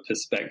don't have a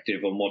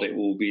perspective on what it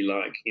will be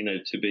like,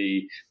 to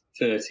be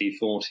 30,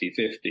 40,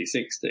 50,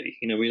 60.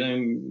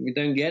 We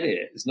don't get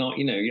it. It's not,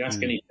 you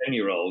ask any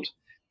 10-year-old,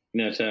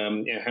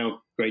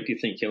 how great do you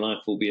think your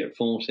life will be at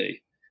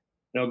 40?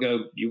 They'll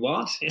go, you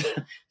what?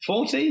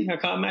 40? I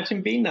can't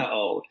imagine being that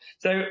old.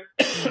 So,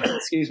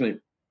 excuse me.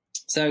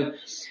 So,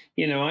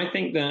 I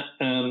think that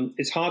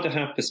it's hard to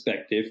have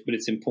perspective, but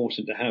it's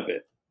important to have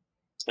it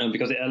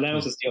because it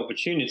allows us the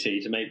opportunity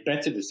to make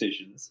better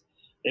decisions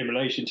in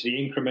relation to the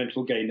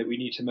incremental gain that we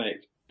need to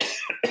make.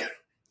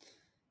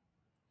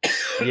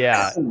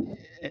 Yeah.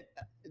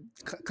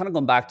 Kind of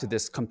going back to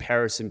this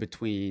comparison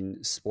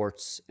between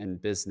sports and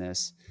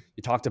business,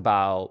 you talked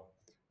about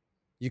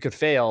you could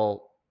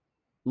fail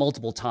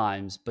multiple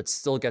times, but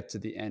still get to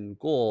the end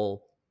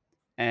goal.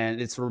 And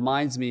it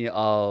reminds me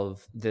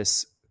of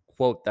this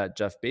quote that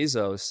Jeff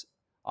Bezos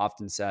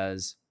often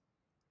says,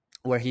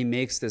 where he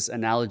makes this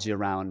analogy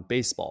around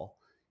baseball.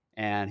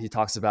 And he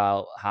talks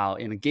about how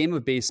in a game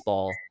of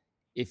baseball,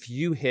 if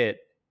you hit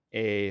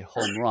a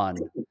home run,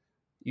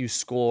 you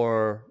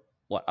score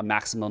a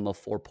maximum of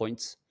 4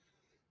 points.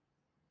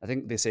 I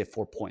think they say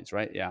 4 points,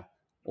 right? Yeah.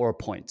 Or a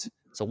point.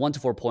 So 1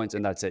 to 4 points,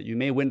 and that's it. You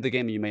may win the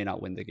game, you may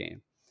not win the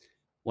game.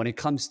 When it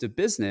comes to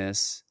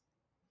business,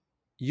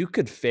 you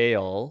could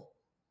fail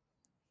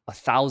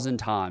 1,000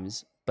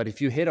 times, but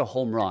if you hit a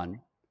home run,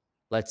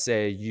 let's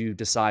say you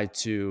decide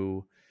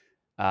to,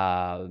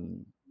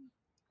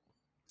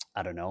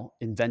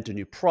 invent a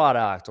new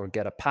product or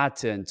get a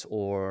patent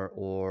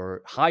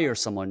or hire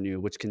someone new,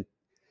 which can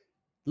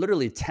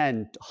literally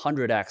 10,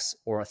 100x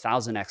or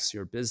 1,000x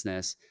your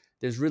business.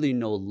 There's really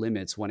no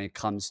limits when it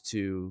comes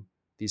to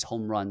these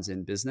home runs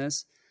in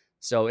business.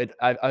 So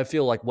I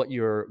feel like what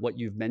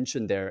you've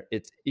mentioned there,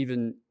 it's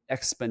even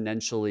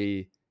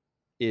exponentially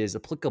is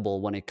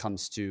applicable when it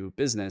comes to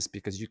business,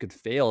 because you could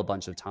fail a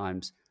bunch of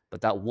times,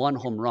 but that one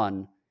home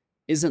run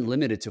isn't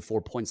limited to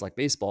 4 points like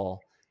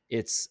baseball.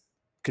 It's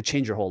could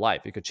change your whole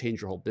life. It could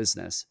change your whole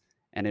business.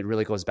 And it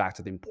really goes back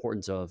to the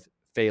importance of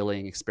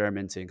failing,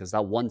 experimenting, because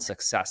that one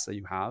success that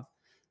you have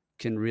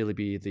can really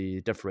be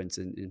the difference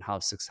in how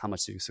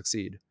much you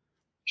succeed.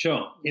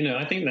 Sure.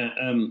 I think that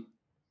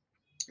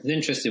it's an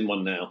interesting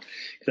one now,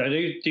 because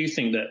I do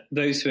think that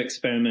those who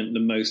experiment the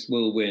most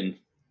will win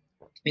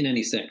in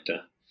any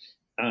sector.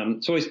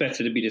 It's always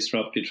better to be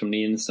disrupted from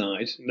the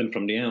inside than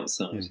from the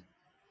outside.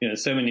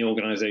 So many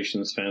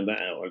organizations found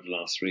that out over the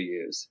last 3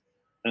 years.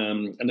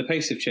 And the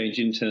pace of change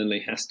internally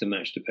has to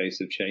match the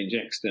pace of change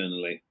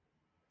externally.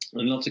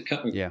 And lots of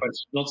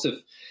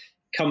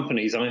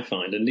companies, I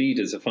find, and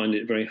leaders, I find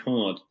it very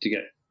hard to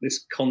get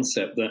this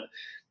concept that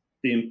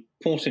the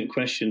important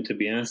question to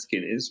be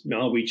asking is,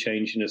 are we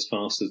changing as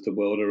fast as the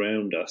world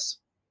around us?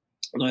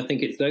 And I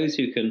think it's those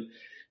who can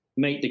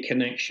make the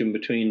connection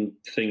between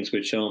things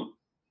which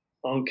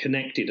aren't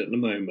connected at the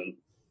moment,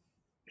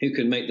 who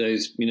can make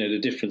those, the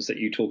difference that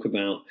you talk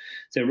about.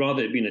 So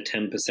rather it being a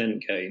 10%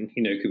 gain,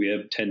 it could be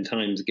a 10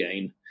 times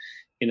gain,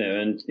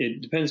 and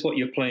it depends what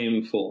you're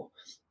playing for.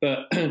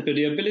 But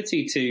the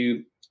ability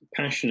to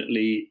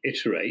passionately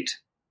iterate,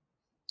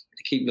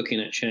 to keep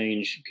looking at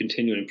change,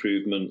 continual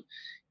improvement,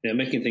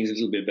 making things a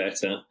little bit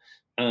better,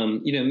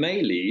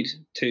 may lead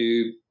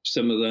to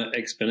some of the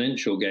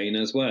exponential gain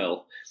as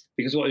well.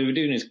 Because what we're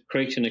doing is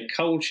creating a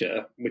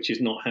culture which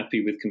is not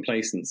happy with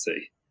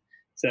complacency.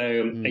 So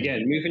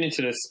again, moving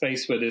into the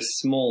space where there's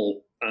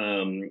small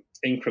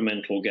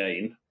incremental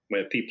gain,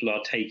 where people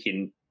are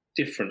taking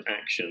different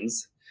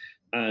actions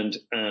and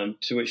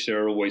to which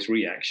there are always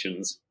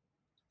reactions,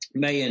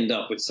 may end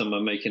up with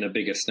someone making a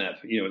bigger step,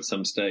 at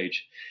some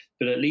stage.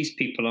 But at least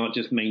people aren't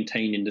just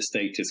maintaining the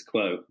status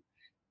quo.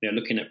 They're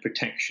looking at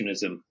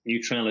protectionism,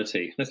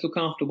 neutrality. Let's look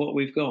after what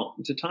we've got.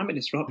 It's a time of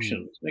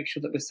disruption. Make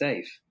sure that we're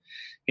safe.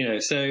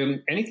 So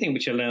anything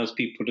which allows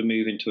people to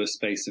move into a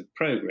space of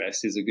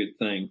progress is a good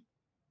thing.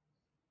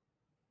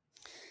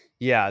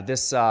 Yeah,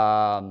 this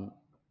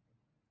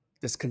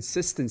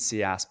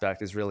consistency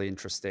aspect is really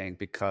interesting,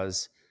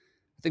 because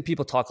I think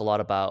people talk a lot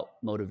about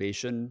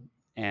motivation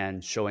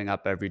and showing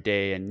up every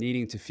day and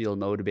needing to feel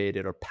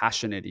motivated or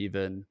passionate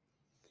even.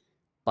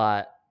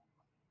 But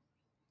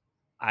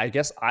I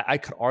guess I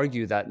could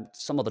argue that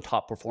some of the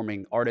top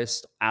performing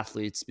artists,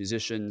 athletes,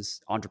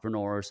 musicians,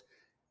 entrepreneurs,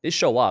 they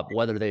show up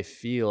whether they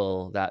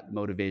feel that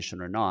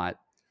motivation or not.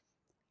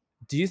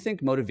 Do you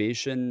think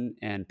motivation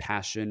and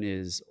passion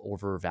is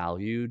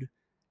overvalued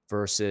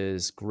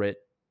versus grit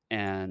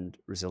and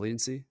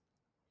resiliency?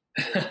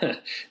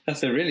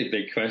 That's a really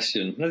big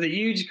question. That's a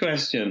huge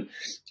question.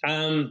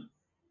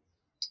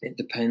 It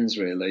depends,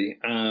 really.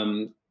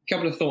 A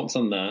couple of thoughts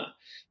on that.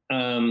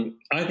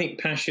 I think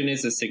passion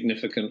is a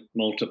significant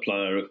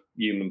multiplier of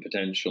human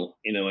potential.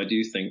 I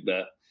do think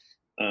that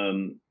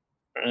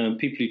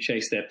people who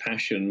chase their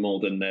passion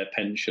more than their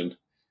pension,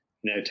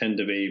 tend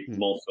to be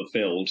more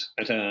fulfilled.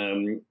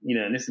 And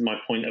this is my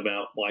point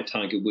about why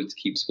Tiger Woods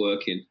keeps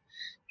working.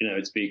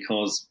 It's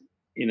because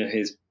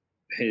his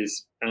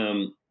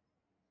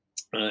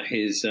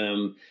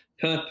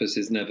purpose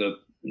is never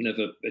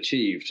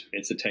achieved.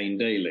 It's attained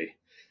daily.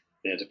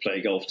 To play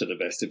golf to the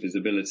best of his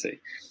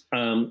ability.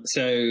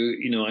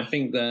 I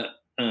think that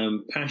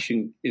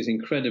passion is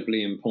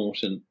incredibly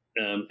important.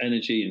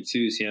 Energy,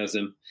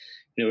 enthusiasm,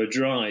 a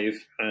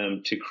drive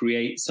to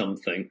create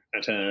something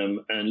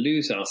and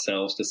lose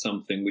ourselves to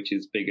something which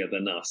is bigger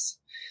than us.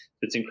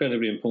 It's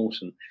incredibly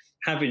important.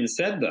 Having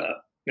said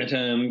that,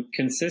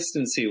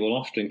 consistency will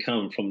often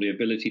come from the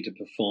ability to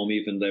perform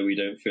even though we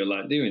don't feel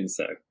like doing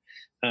so.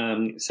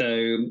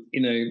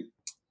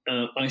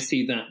 I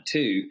see that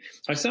too.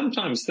 I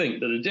sometimes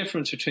think that the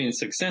difference between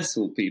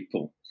successful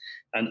people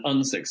and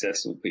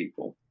unsuccessful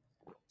people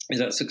is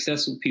that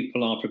successful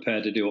people are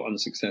prepared to do what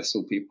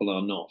unsuccessful people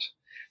are not.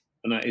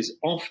 And that is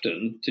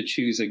often to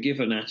choose a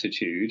given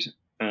attitude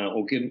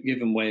or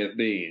given way of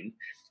being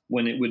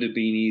when it would have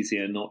been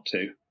easier not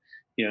to.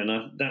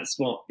 That's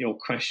what your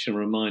question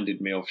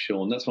reminded me of,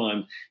 Sean. That's why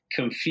I'm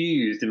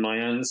confused in my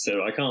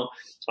answer. I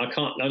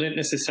don't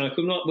necessarily,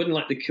 wouldn't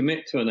like to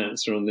commit to an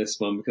answer on this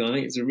one because I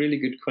think it's a really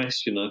good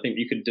question. I think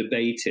you could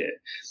debate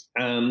it,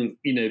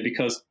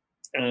 because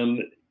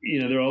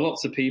there are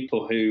lots of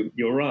people who,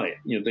 you're right,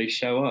 they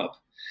show up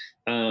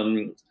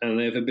and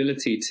they have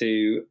ability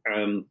to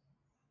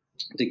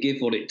give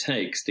what it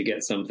takes to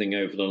get something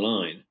over the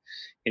line,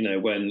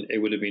 when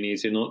it would have been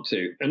easier not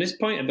to. And this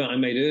point I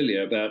made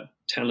earlier about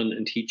talent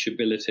and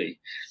teachability,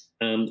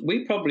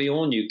 we probably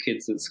all knew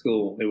kids at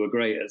school who were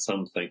great at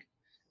something.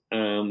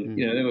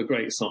 They were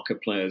great soccer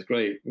players,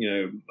 great,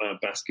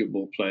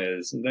 basketball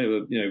players, and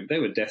they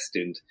were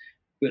destined,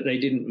 but they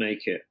didn't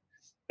make it.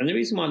 And the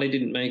reason why they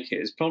didn't make it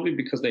is probably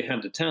because they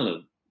had the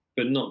talent,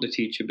 but not the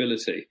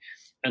teachability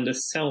and the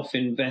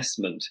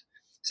self-investment.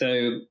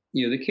 So,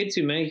 the kids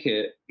who make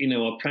it,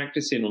 are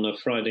practicing on a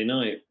Friday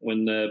night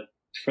when their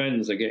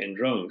friends are getting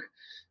drunk.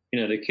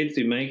 The kids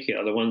who make it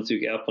are the ones who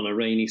get up on a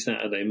rainy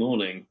Saturday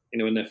morning,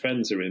 when their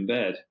friends are in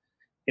bed.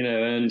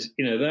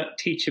 That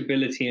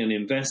teachability and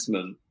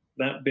investment,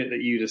 that bit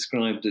that you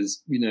described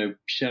as,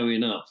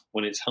 showing up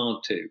when it's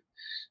hard to,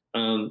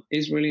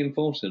 is really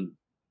important.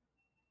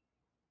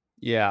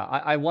 Yeah,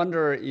 I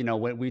wonder,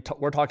 when we're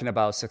talking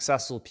about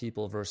successful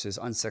people versus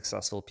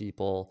unsuccessful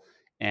people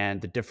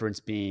and the difference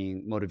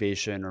being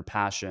motivation or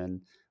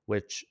passion,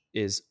 which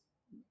is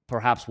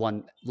perhaps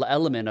one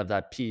element of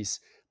that piece.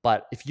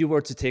 But if you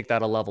were to take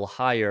that a level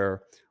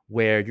higher,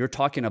 where you're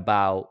talking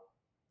about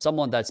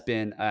someone that's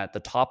been at the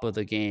top of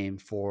the game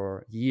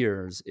for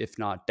years, if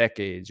not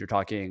decades, you're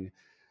talking,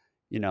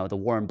 the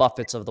Warren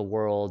Buffetts of the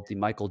world, the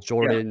Michael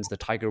Jordans, the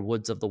Tiger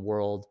Woods of the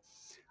world.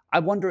 I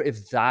wonder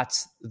if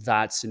that's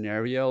that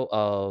scenario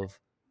of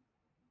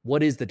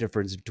what is the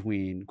difference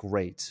between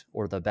great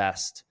or the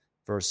best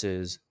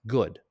versus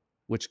good,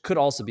 which could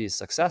also be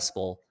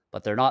successful,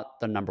 but they're not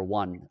the number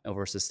one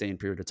over a sustained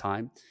period of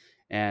time.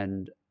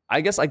 And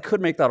I guess I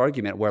could make that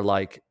argument where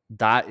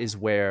that is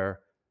where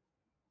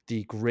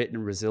the grit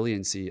and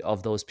resiliency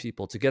of those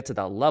people to get to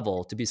that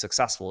level, to be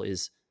successful,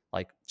 is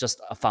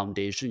just a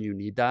foundation. You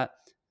need that.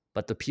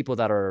 But the people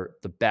that are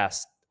the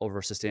best over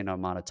a sustained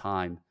amount of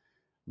time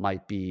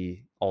might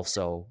be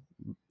also,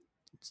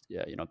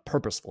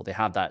 purposeful. They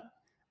have that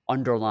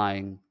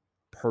underlying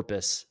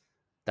purpose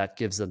that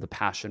gives them the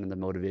passion and the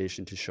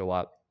motivation to show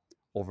up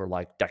over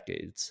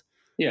decades.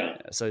 Yeah.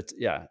 So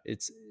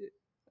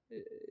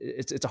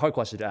it's a hard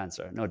question to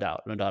answer, no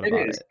doubt about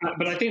it.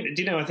 But I think,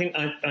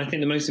 I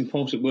think the most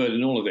important word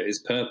in all of it is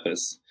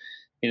purpose.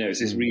 It's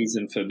this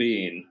reason for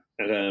being.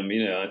 And,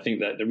 I think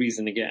that the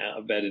reason to get out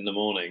of bed in the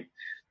morning,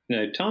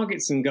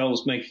 targets and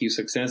goals make you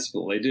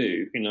successful. They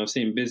do. I've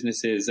seen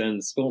businesses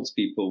and sports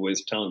people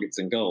with targets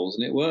and goals,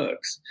 and it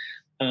works.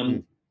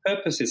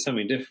 Purpose is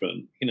something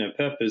different.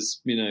 Purpose,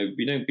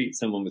 you don't beat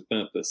someone with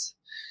purpose.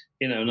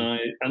 And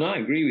I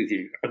agree with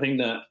you. I think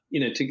that,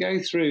 to go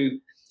through,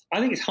 I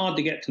think it's hard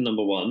to get to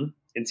number one.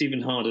 It's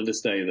even harder to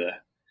stay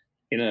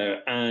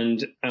there,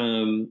 and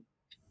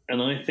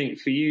I think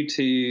for you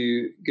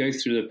to go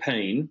through the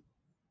pain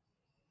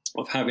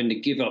of having to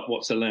give up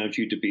what's allowed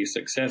you to be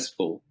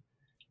successful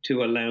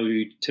to allow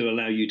you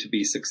to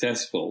be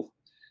successful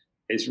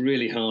is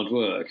really hard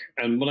work.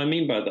 And what I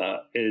mean by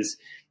that is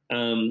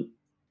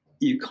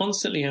you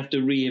constantly have to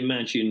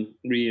reimagine,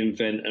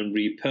 reinvent, and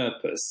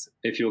repurpose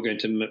if you're going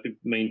to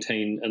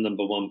maintain a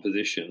number one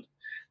position,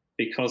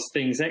 because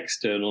things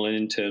external and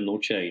internal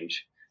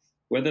change,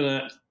 whether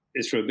that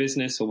is for a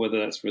business or whether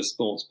that's for a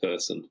sports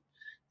person.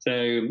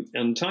 So,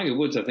 and Tiger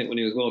Woods, I think when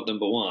he was world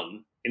number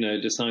one,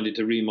 decided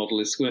to remodel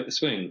his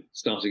swing,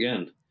 start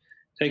again,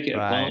 take it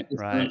apart,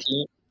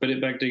 put it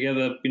back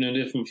together, in a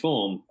different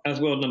form as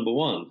world number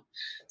one.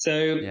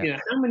 So,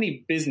 how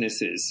many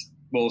businesses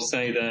will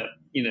say that,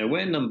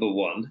 we're number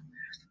one,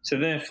 So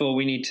therefore,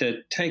 we need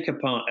to take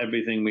apart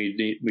everything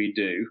we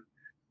do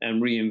and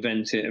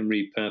reinvent it and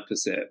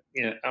repurpose it.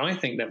 I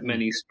think that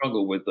many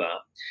struggle with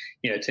that,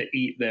 to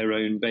eat their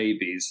own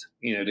babies,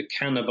 to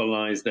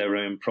cannibalize their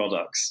own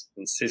products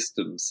and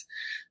systems,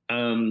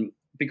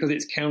 because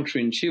it's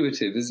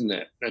counterintuitive, isn't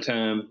it?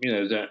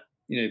 That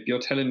you're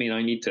telling me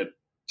I need to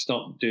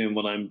stop doing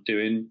what I'm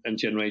doing and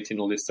generating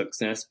all this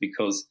success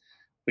because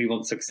we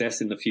want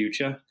success in the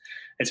future.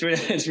 It's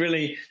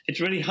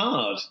really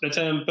hard. But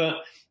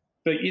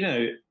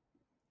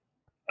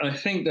I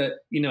think that,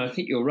 I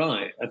think you're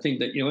right. I think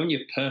that, when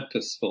you're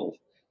purposeful,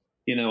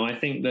 I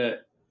think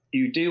that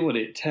you do what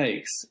it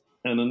takes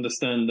and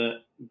understand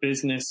that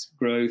business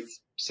growth,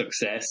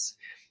 success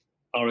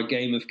are a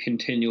game of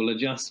continual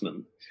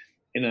adjustment,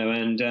 and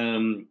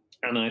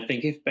I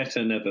think if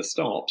better never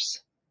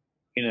stops,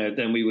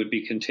 then we would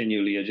be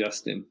continually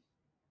adjusting.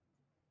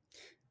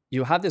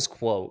 You have this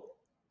quote,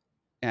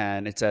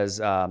 and it says,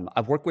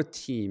 I've worked with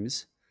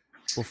teams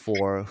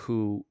before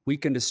who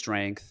weakened a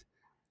strength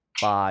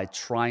by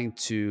trying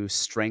to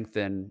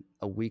strengthen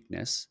a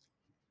weakness.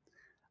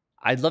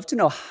 I'd love to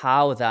know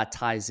how that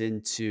ties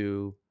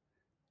into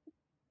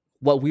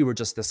what we were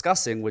just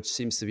discussing, which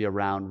seems to be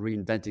around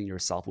reinventing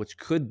yourself, which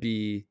could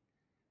be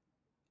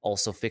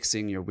also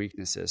fixing your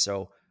weaknesses.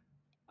 So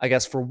I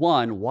guess for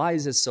one, why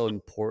is it so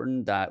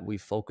important that we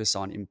focus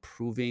on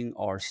improving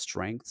our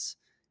strengths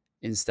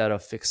instead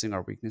of fixing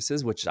our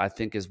weaknesses, which I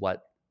think is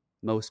what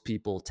most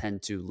people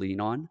tend to lean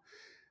on?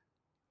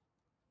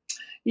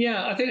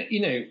 Yeah, I think,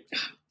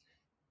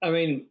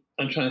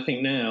 I'm trying to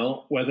think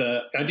now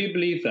whether I do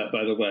believe that,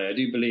 by the way. I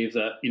do believe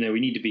that, we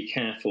need to be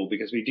careful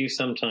because we do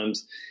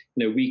sometimes,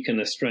 weaken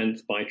a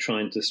strength by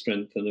trying to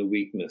strengthen a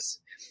weakness.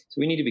 So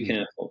we need to be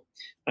careful.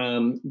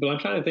 But I'm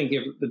trying to think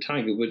of the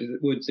Tiger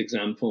Woods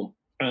example.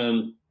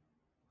 Now,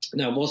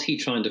 was he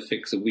trying to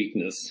fix a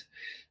weakness?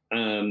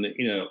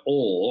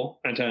 Or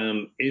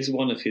is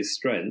one of his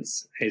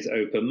strengths his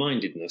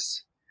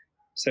open-mindedness?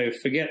 So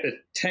forget the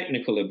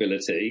technical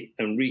ability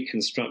and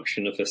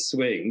reconstruction of a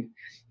swing.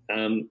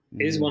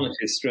 Is one of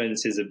his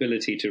strengths his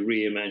ability to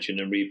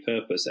reimagine and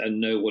repurpose and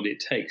know what it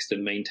takes to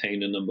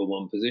maintain a number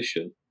one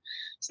position?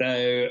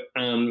 So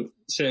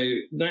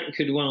that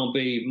could well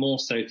be more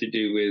so to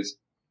do with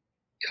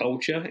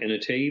culture in a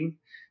team,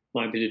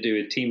 might be to do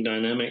with team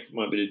dynamic,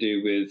 might be to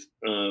do with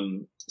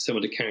some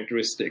of the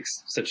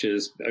characteristics such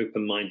as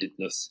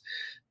open-mindedness,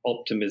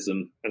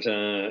 optimism,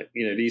 and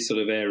these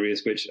sort of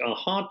areas which are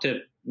hard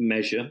to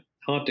measure,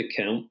 hard to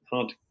count,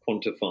 hard to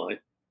quantify,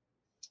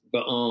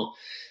 but are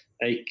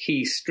a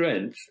key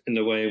strength in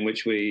the way in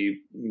which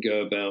we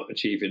go about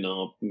achieving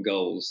our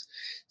goals.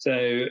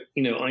 So,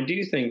 I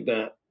do think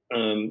that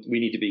we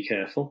need to be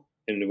careful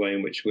in the way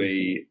in which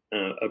we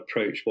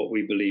approach what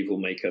we believe will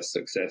make us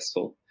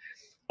successful.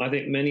 I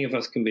think many of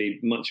us can be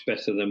much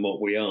better than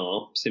what we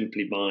are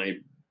simply by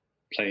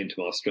playing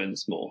to our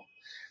strengths more.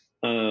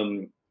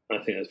 I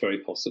think that's very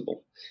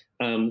possible.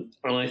 And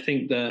I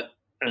think that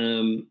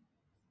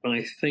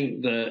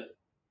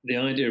the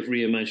idea of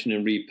reimagine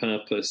and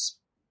repurpose,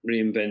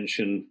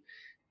 reinvention,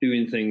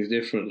 doing things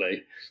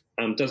differently,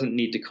 doesn't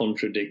need to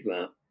contradict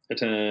that.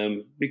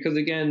 Because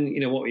again,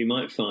 what we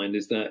might find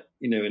is that,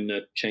 in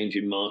a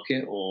changing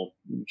market or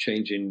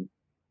changing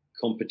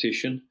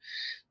competition,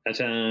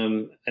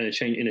 in a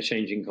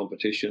changing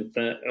competition,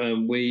 that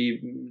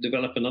we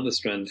develop another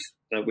strength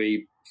that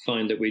we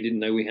find that we didn't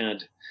know we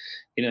had,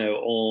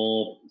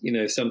 or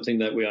something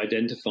that we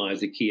identify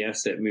as a key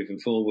asset moving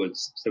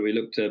forwards. So we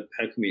look to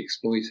how can we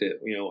exploit it,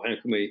 how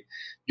can we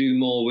do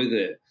more with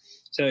it.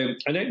 So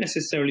I don't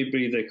necessarily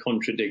believe they're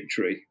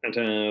contradictory,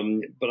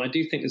 but I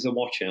do think there's a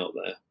watch out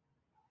there.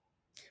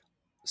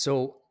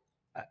 So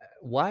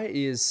why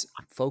is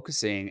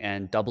focusing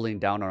and doubling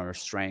down on our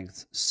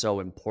strengths so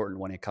important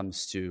when it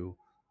comes to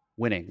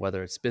winning,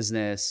 whether it's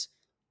business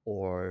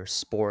or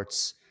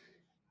sports?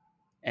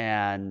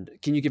 And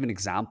can you give an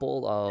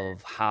example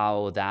of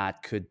how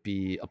that could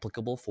be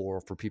applicable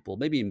for people,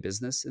 maybe in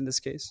business in this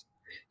case?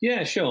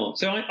 Yeah, sure.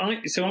 So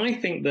I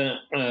think that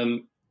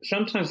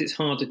sometimes it's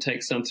hard to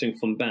take something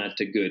from bad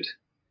to good.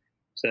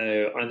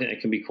 So I think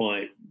it can be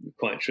quite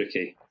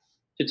tricky.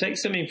 To take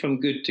something from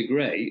good to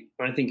great,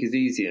 I think, is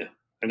easier,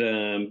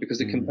 and because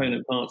the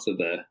component parts are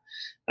there.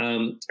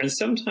 And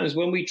sometimes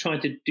when we try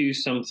to do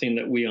something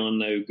that we are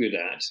no good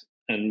at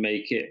and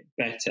make it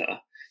better,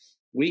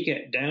 we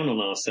get down on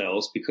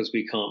ourselves because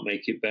we can't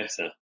make it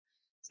better.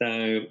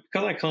 So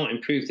because I can't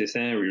improve this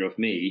area of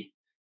me,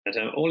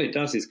 all it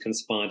does is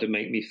conspire to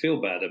make me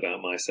feel bad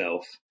about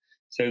myself.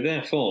 So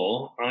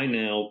therefore, I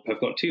now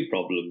have got two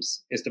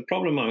problems. It's the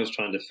problem I was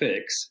trying to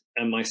fix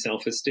and my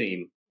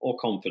self-esteem or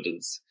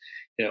confidence,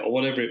 or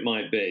whatever it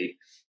might be.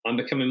 I'm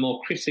becoming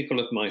more critical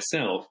of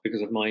myself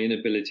because of my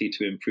inability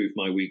to improve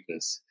my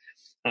weakness.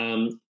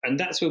 And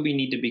that's where we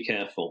need to be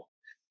careful.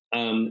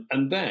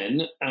 And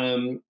then,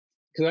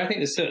 because I think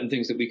there's certain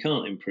things that we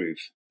can't improve,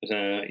 but,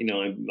 I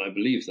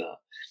believe that.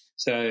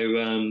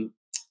 So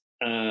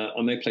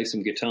I may play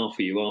some guitar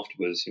for you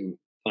afterwards. You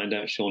find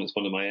out, Sean, it's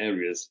one of my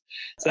areas.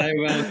 So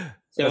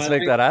let's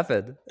make that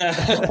happen.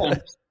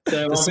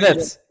 So The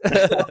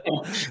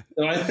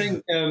I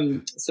think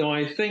Smiths. so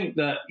I think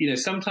that,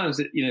 sometimes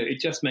it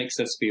just makes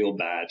us feel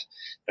bad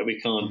that we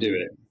can't do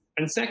it.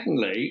 And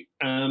secondly,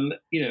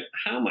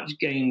 how much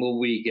gain will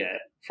we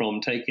get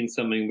from taking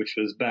something which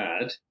was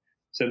bad,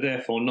 so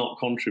therefore not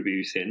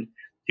contributing,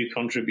 to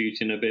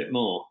contributing a bit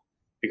more?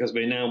 Because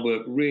we now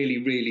work really,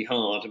 really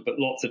hard, but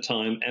lots of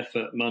time,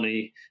 effort,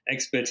 money,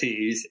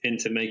 expertise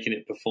into making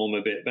it perform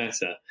a bit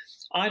better.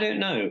 I don't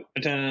know.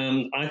 But,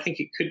 I think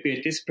it could be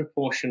a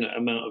disproportionate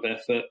amount of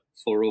effort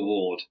for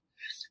reward.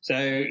 So,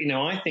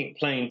 I think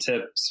playing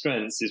to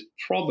strengths is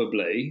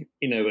probably,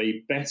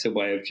 a better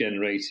way of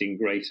generating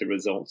greater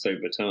results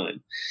over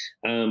time.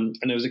 And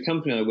there was a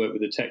company I worked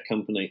with, a tech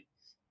company,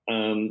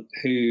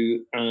 who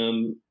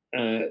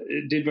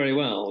did very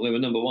well. They were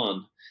number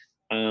one.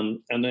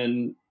 And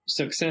then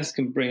success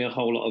can bring a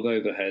whole lot of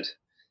overhead,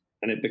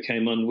 and it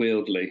became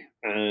unwieldy,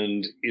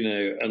 and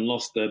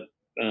lost the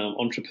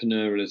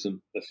entrepreneurialism,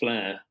 the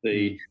flair,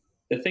 the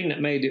thing that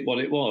made it what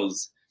it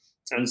was.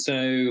 And so,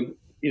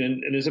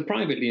 and it's a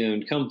privately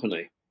owned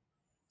company,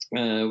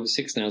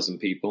 6,000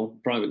 people,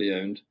 privately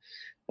owned,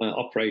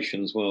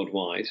 operations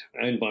worldwide,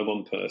 owned by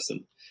one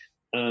person.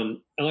 And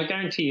I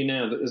guarantee you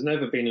now that there's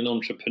never been an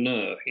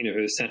entrepreneur,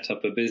 who has set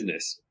up a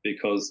business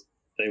because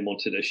they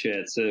wanted a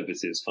shared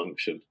services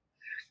function,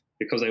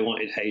 because they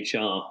wanted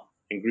HR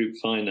and group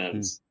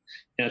finance.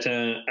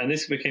 And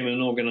this became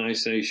an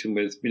organization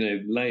with,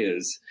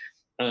 layers.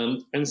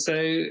 And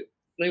so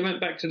they went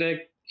back to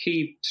their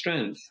key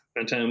strength,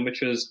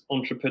 which was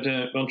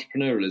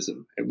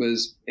entrepreneurialism. It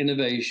was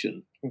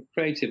innovation and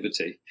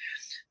creativity.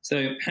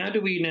 So how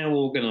do we now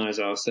organize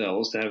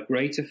ourselves to have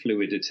greater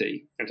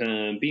fluidity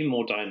and be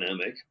more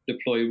dynamic,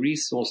 deploy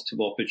resource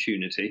to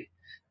opportunity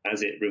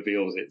as it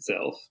reveals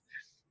itself,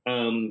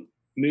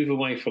 move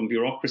away from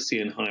bureaucracy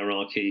and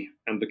hierarchy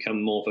and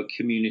become more of a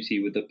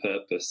community with a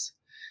purpose?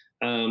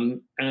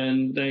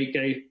 And they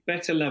gave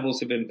better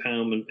levels of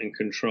empowerment and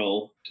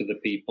control to the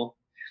people.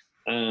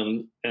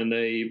 And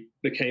they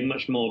became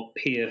much more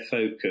peer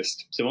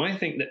focused. So I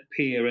think that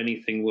peer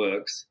anything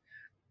works.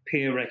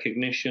 Peer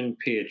recognition,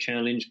 peer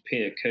challenge,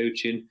 peer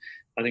coaching,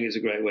 I think it's a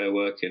great way of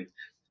working.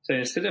 So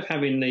instead of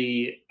having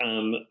the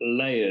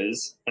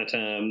layers,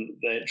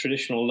 the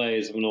traditional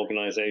layers of an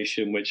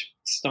organization which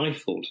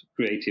stifled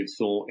creative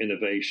thought,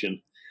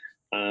 innovation,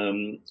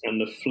 and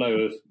the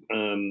flow of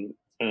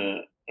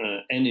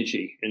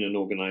energy in an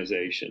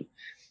organization,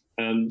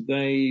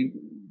 they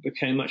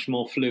became much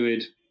more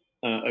fluid,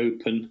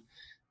 open,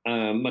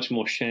 much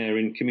more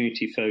sharing,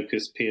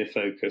 community-focused,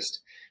 peer-focused,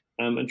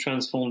 and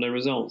transformed their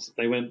results.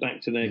 They went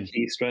back to their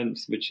key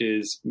strengths, which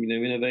is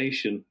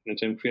innovation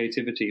and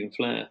creativity and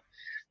flair.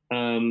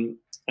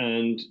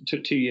 And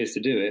took 2 years to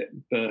do it,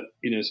 but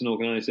it's an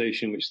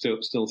organization which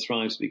still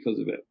thrives because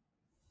of it.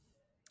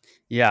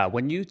 Yeah,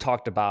 when you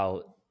talked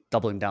about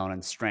doubling down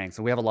on strengths,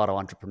 and we have a lot of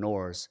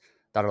entrepreneurs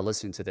that are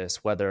listening to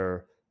this,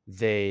 whether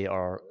they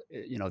are,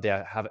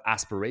 they have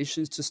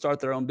aspirations to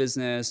start their own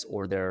business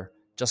or they're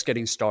just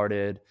getting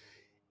started.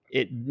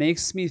 It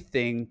makes me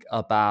think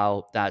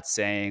about that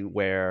saying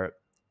where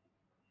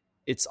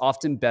it's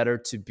often better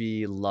to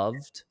be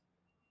loved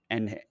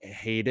and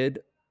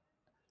hated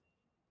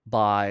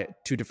by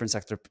two different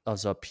sectors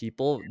of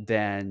people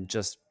than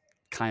just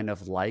kind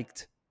of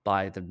liked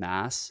by the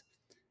mass.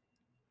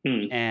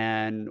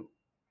 And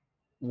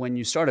when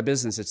you start a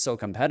business, it's so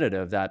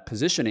competitive that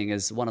positioning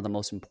is one of the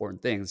most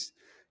important things.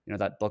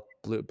 That book,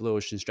 Blue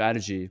Ocean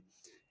Strategy.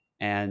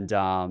 And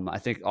I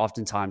think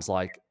oftentimes,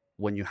 like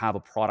when you have a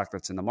product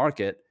that's in the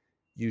market,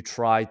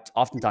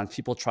 oftentimes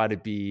people try to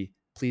be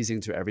pleasing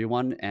to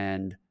everyone,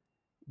 and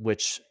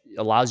which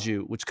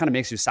kind of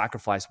makes you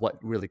sacrifice what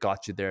really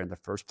got you there in the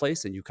first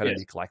place, and you kind of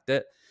neglect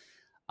it.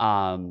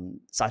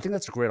 So I think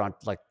that's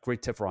a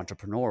great tip for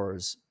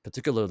entrepreneurs,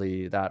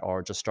 particularly that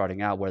are just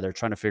starting out, where they're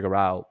trying to figure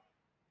out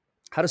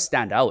how to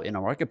stand out in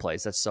a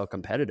marketplace that's so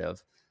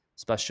competitive,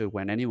 especially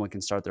when anyone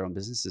can start their own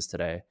businesses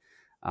today.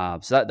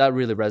 So that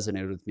really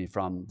resonated with me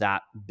from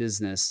that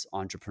business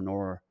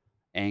entrepreneur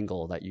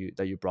angle that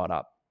you brought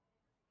up.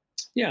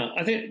 Yeah,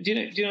 I think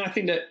I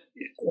think that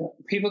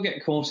people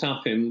get caught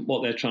up in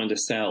what they're trying to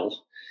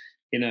sell,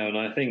 and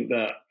I think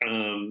that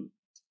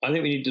I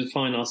think we need to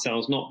define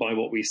ourselves not by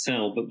what we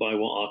sell, but by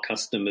what our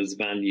customers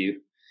value.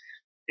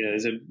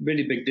 There's a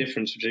really big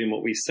difference between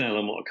what we sell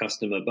and what a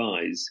customer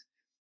buys,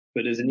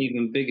 but there's an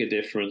even bigger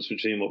difference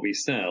between what we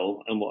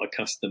sell and what a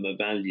customer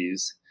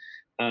values.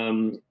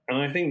 And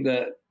I think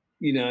that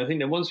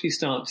once we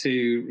start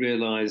to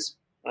realize,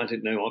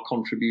 our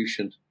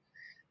contribution,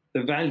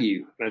 the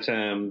value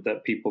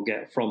that people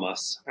get from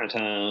us,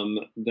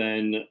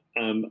 then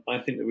I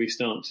think that we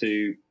start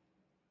to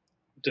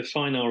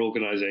define our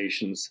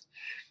organizations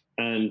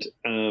and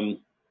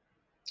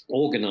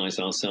organize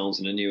ourselves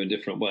in a new and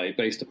different way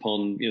based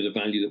upon the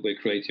value that we're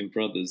creating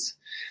for others.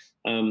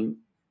 And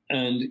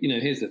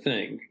here's the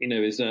thing,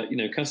 is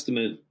that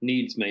customer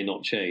needs may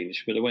not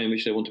change, but the way in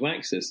which they want to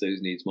access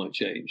those needs might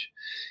change.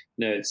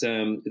 It's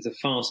a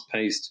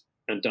fast-paced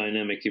and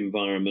dynamic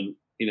environment.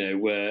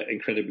 We're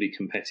incredibly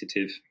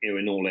competitive,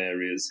 in all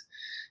areas.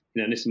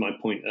 and this is my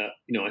point that,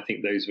 I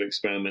think those who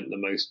experiment the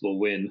most will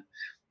win.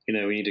 We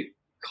need to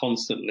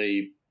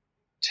constantly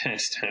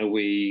test how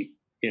we,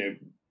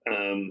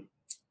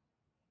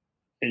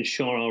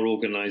 ensure our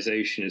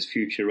organization is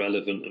future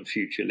relevant and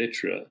future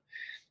literate,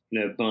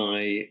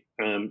 by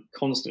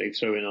constantly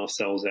throwing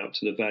ourselves out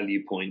to the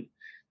value point.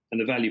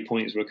 And the value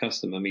point is where a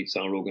customer meets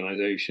our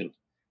organization,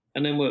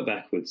 and then work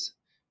backwards,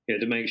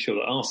 to make sure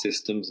that our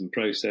systems and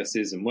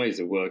processes and ways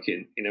of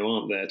working,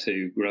 aren't there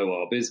to grow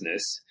our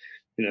business,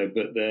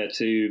 but there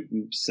to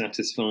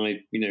satisfy,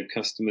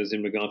 customers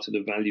in regard to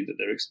the value that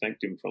they're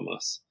expecting from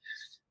us.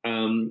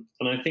 And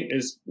I think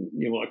there's,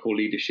 what I call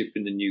leadership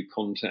in the new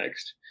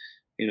context.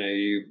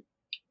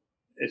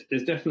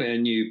 There's definitely a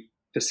new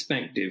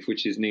perspective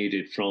which is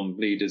needed from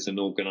leaders and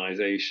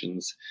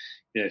organizations,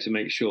 to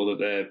make sure that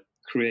they're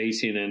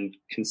creating and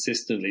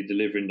consistently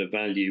delivering the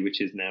value which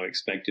is now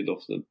expected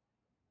of them.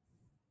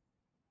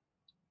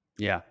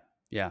 Yeah.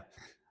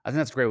 I think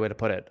that's a great way to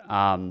put it,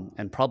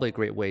 and probably a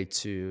great way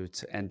to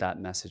end that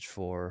message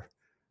for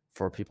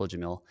people,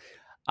 Jamil.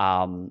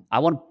 I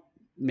want to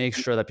make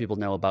sure that people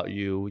know about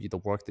you, the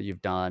work that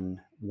you've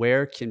done.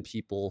 Where can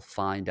people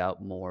find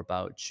out more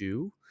about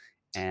you,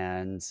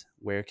 and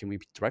where can we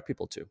direct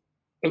people to?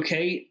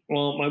 Okay,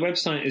 well, my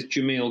website is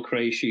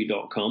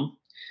jamilqureshi.com,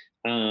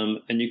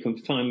 and you can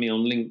find me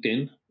on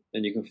LinkedIn,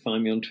 and you can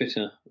find me on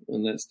Twitter,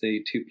 and that's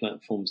the two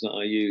platforms that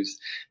I use.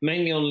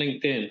 Mainly on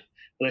LinkedIn.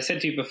 As I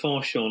said to you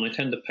before, Sean, I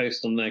tend to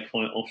post on there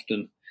quite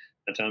often.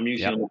 I'm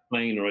usually on a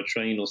plane or a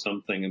train or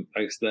something and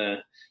post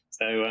there.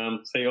 So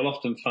you'll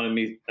often find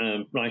me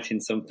writing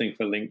something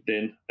for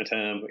LinkedIn,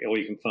 or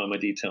you can find my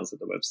details at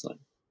the website.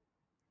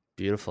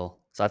 Beautiful.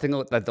 So I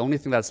think that the only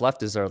thing that's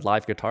left is our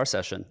live guitar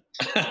session.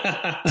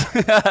 I'm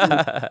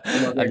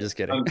just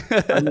kidding.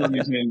 I'm not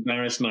going to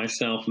embarrass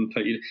myself and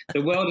put you.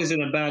 The world is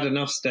in a bad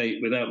enough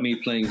state without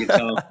me playing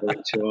guitar for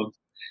it, Sean.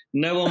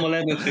 No one will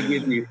ever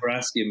forgive you for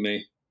asking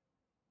me.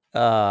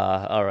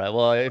 All right.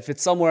 Well, if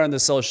it's somewhere in the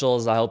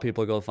socials, I hope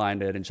people go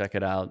find it and check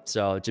it out.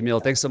 So,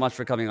 Jamil, thanks so much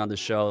for coming on the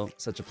show.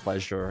 Such a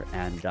pleasure.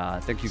 And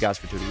thank you guys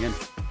for tuning in.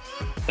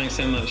 Thanks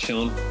so much,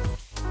 Sean.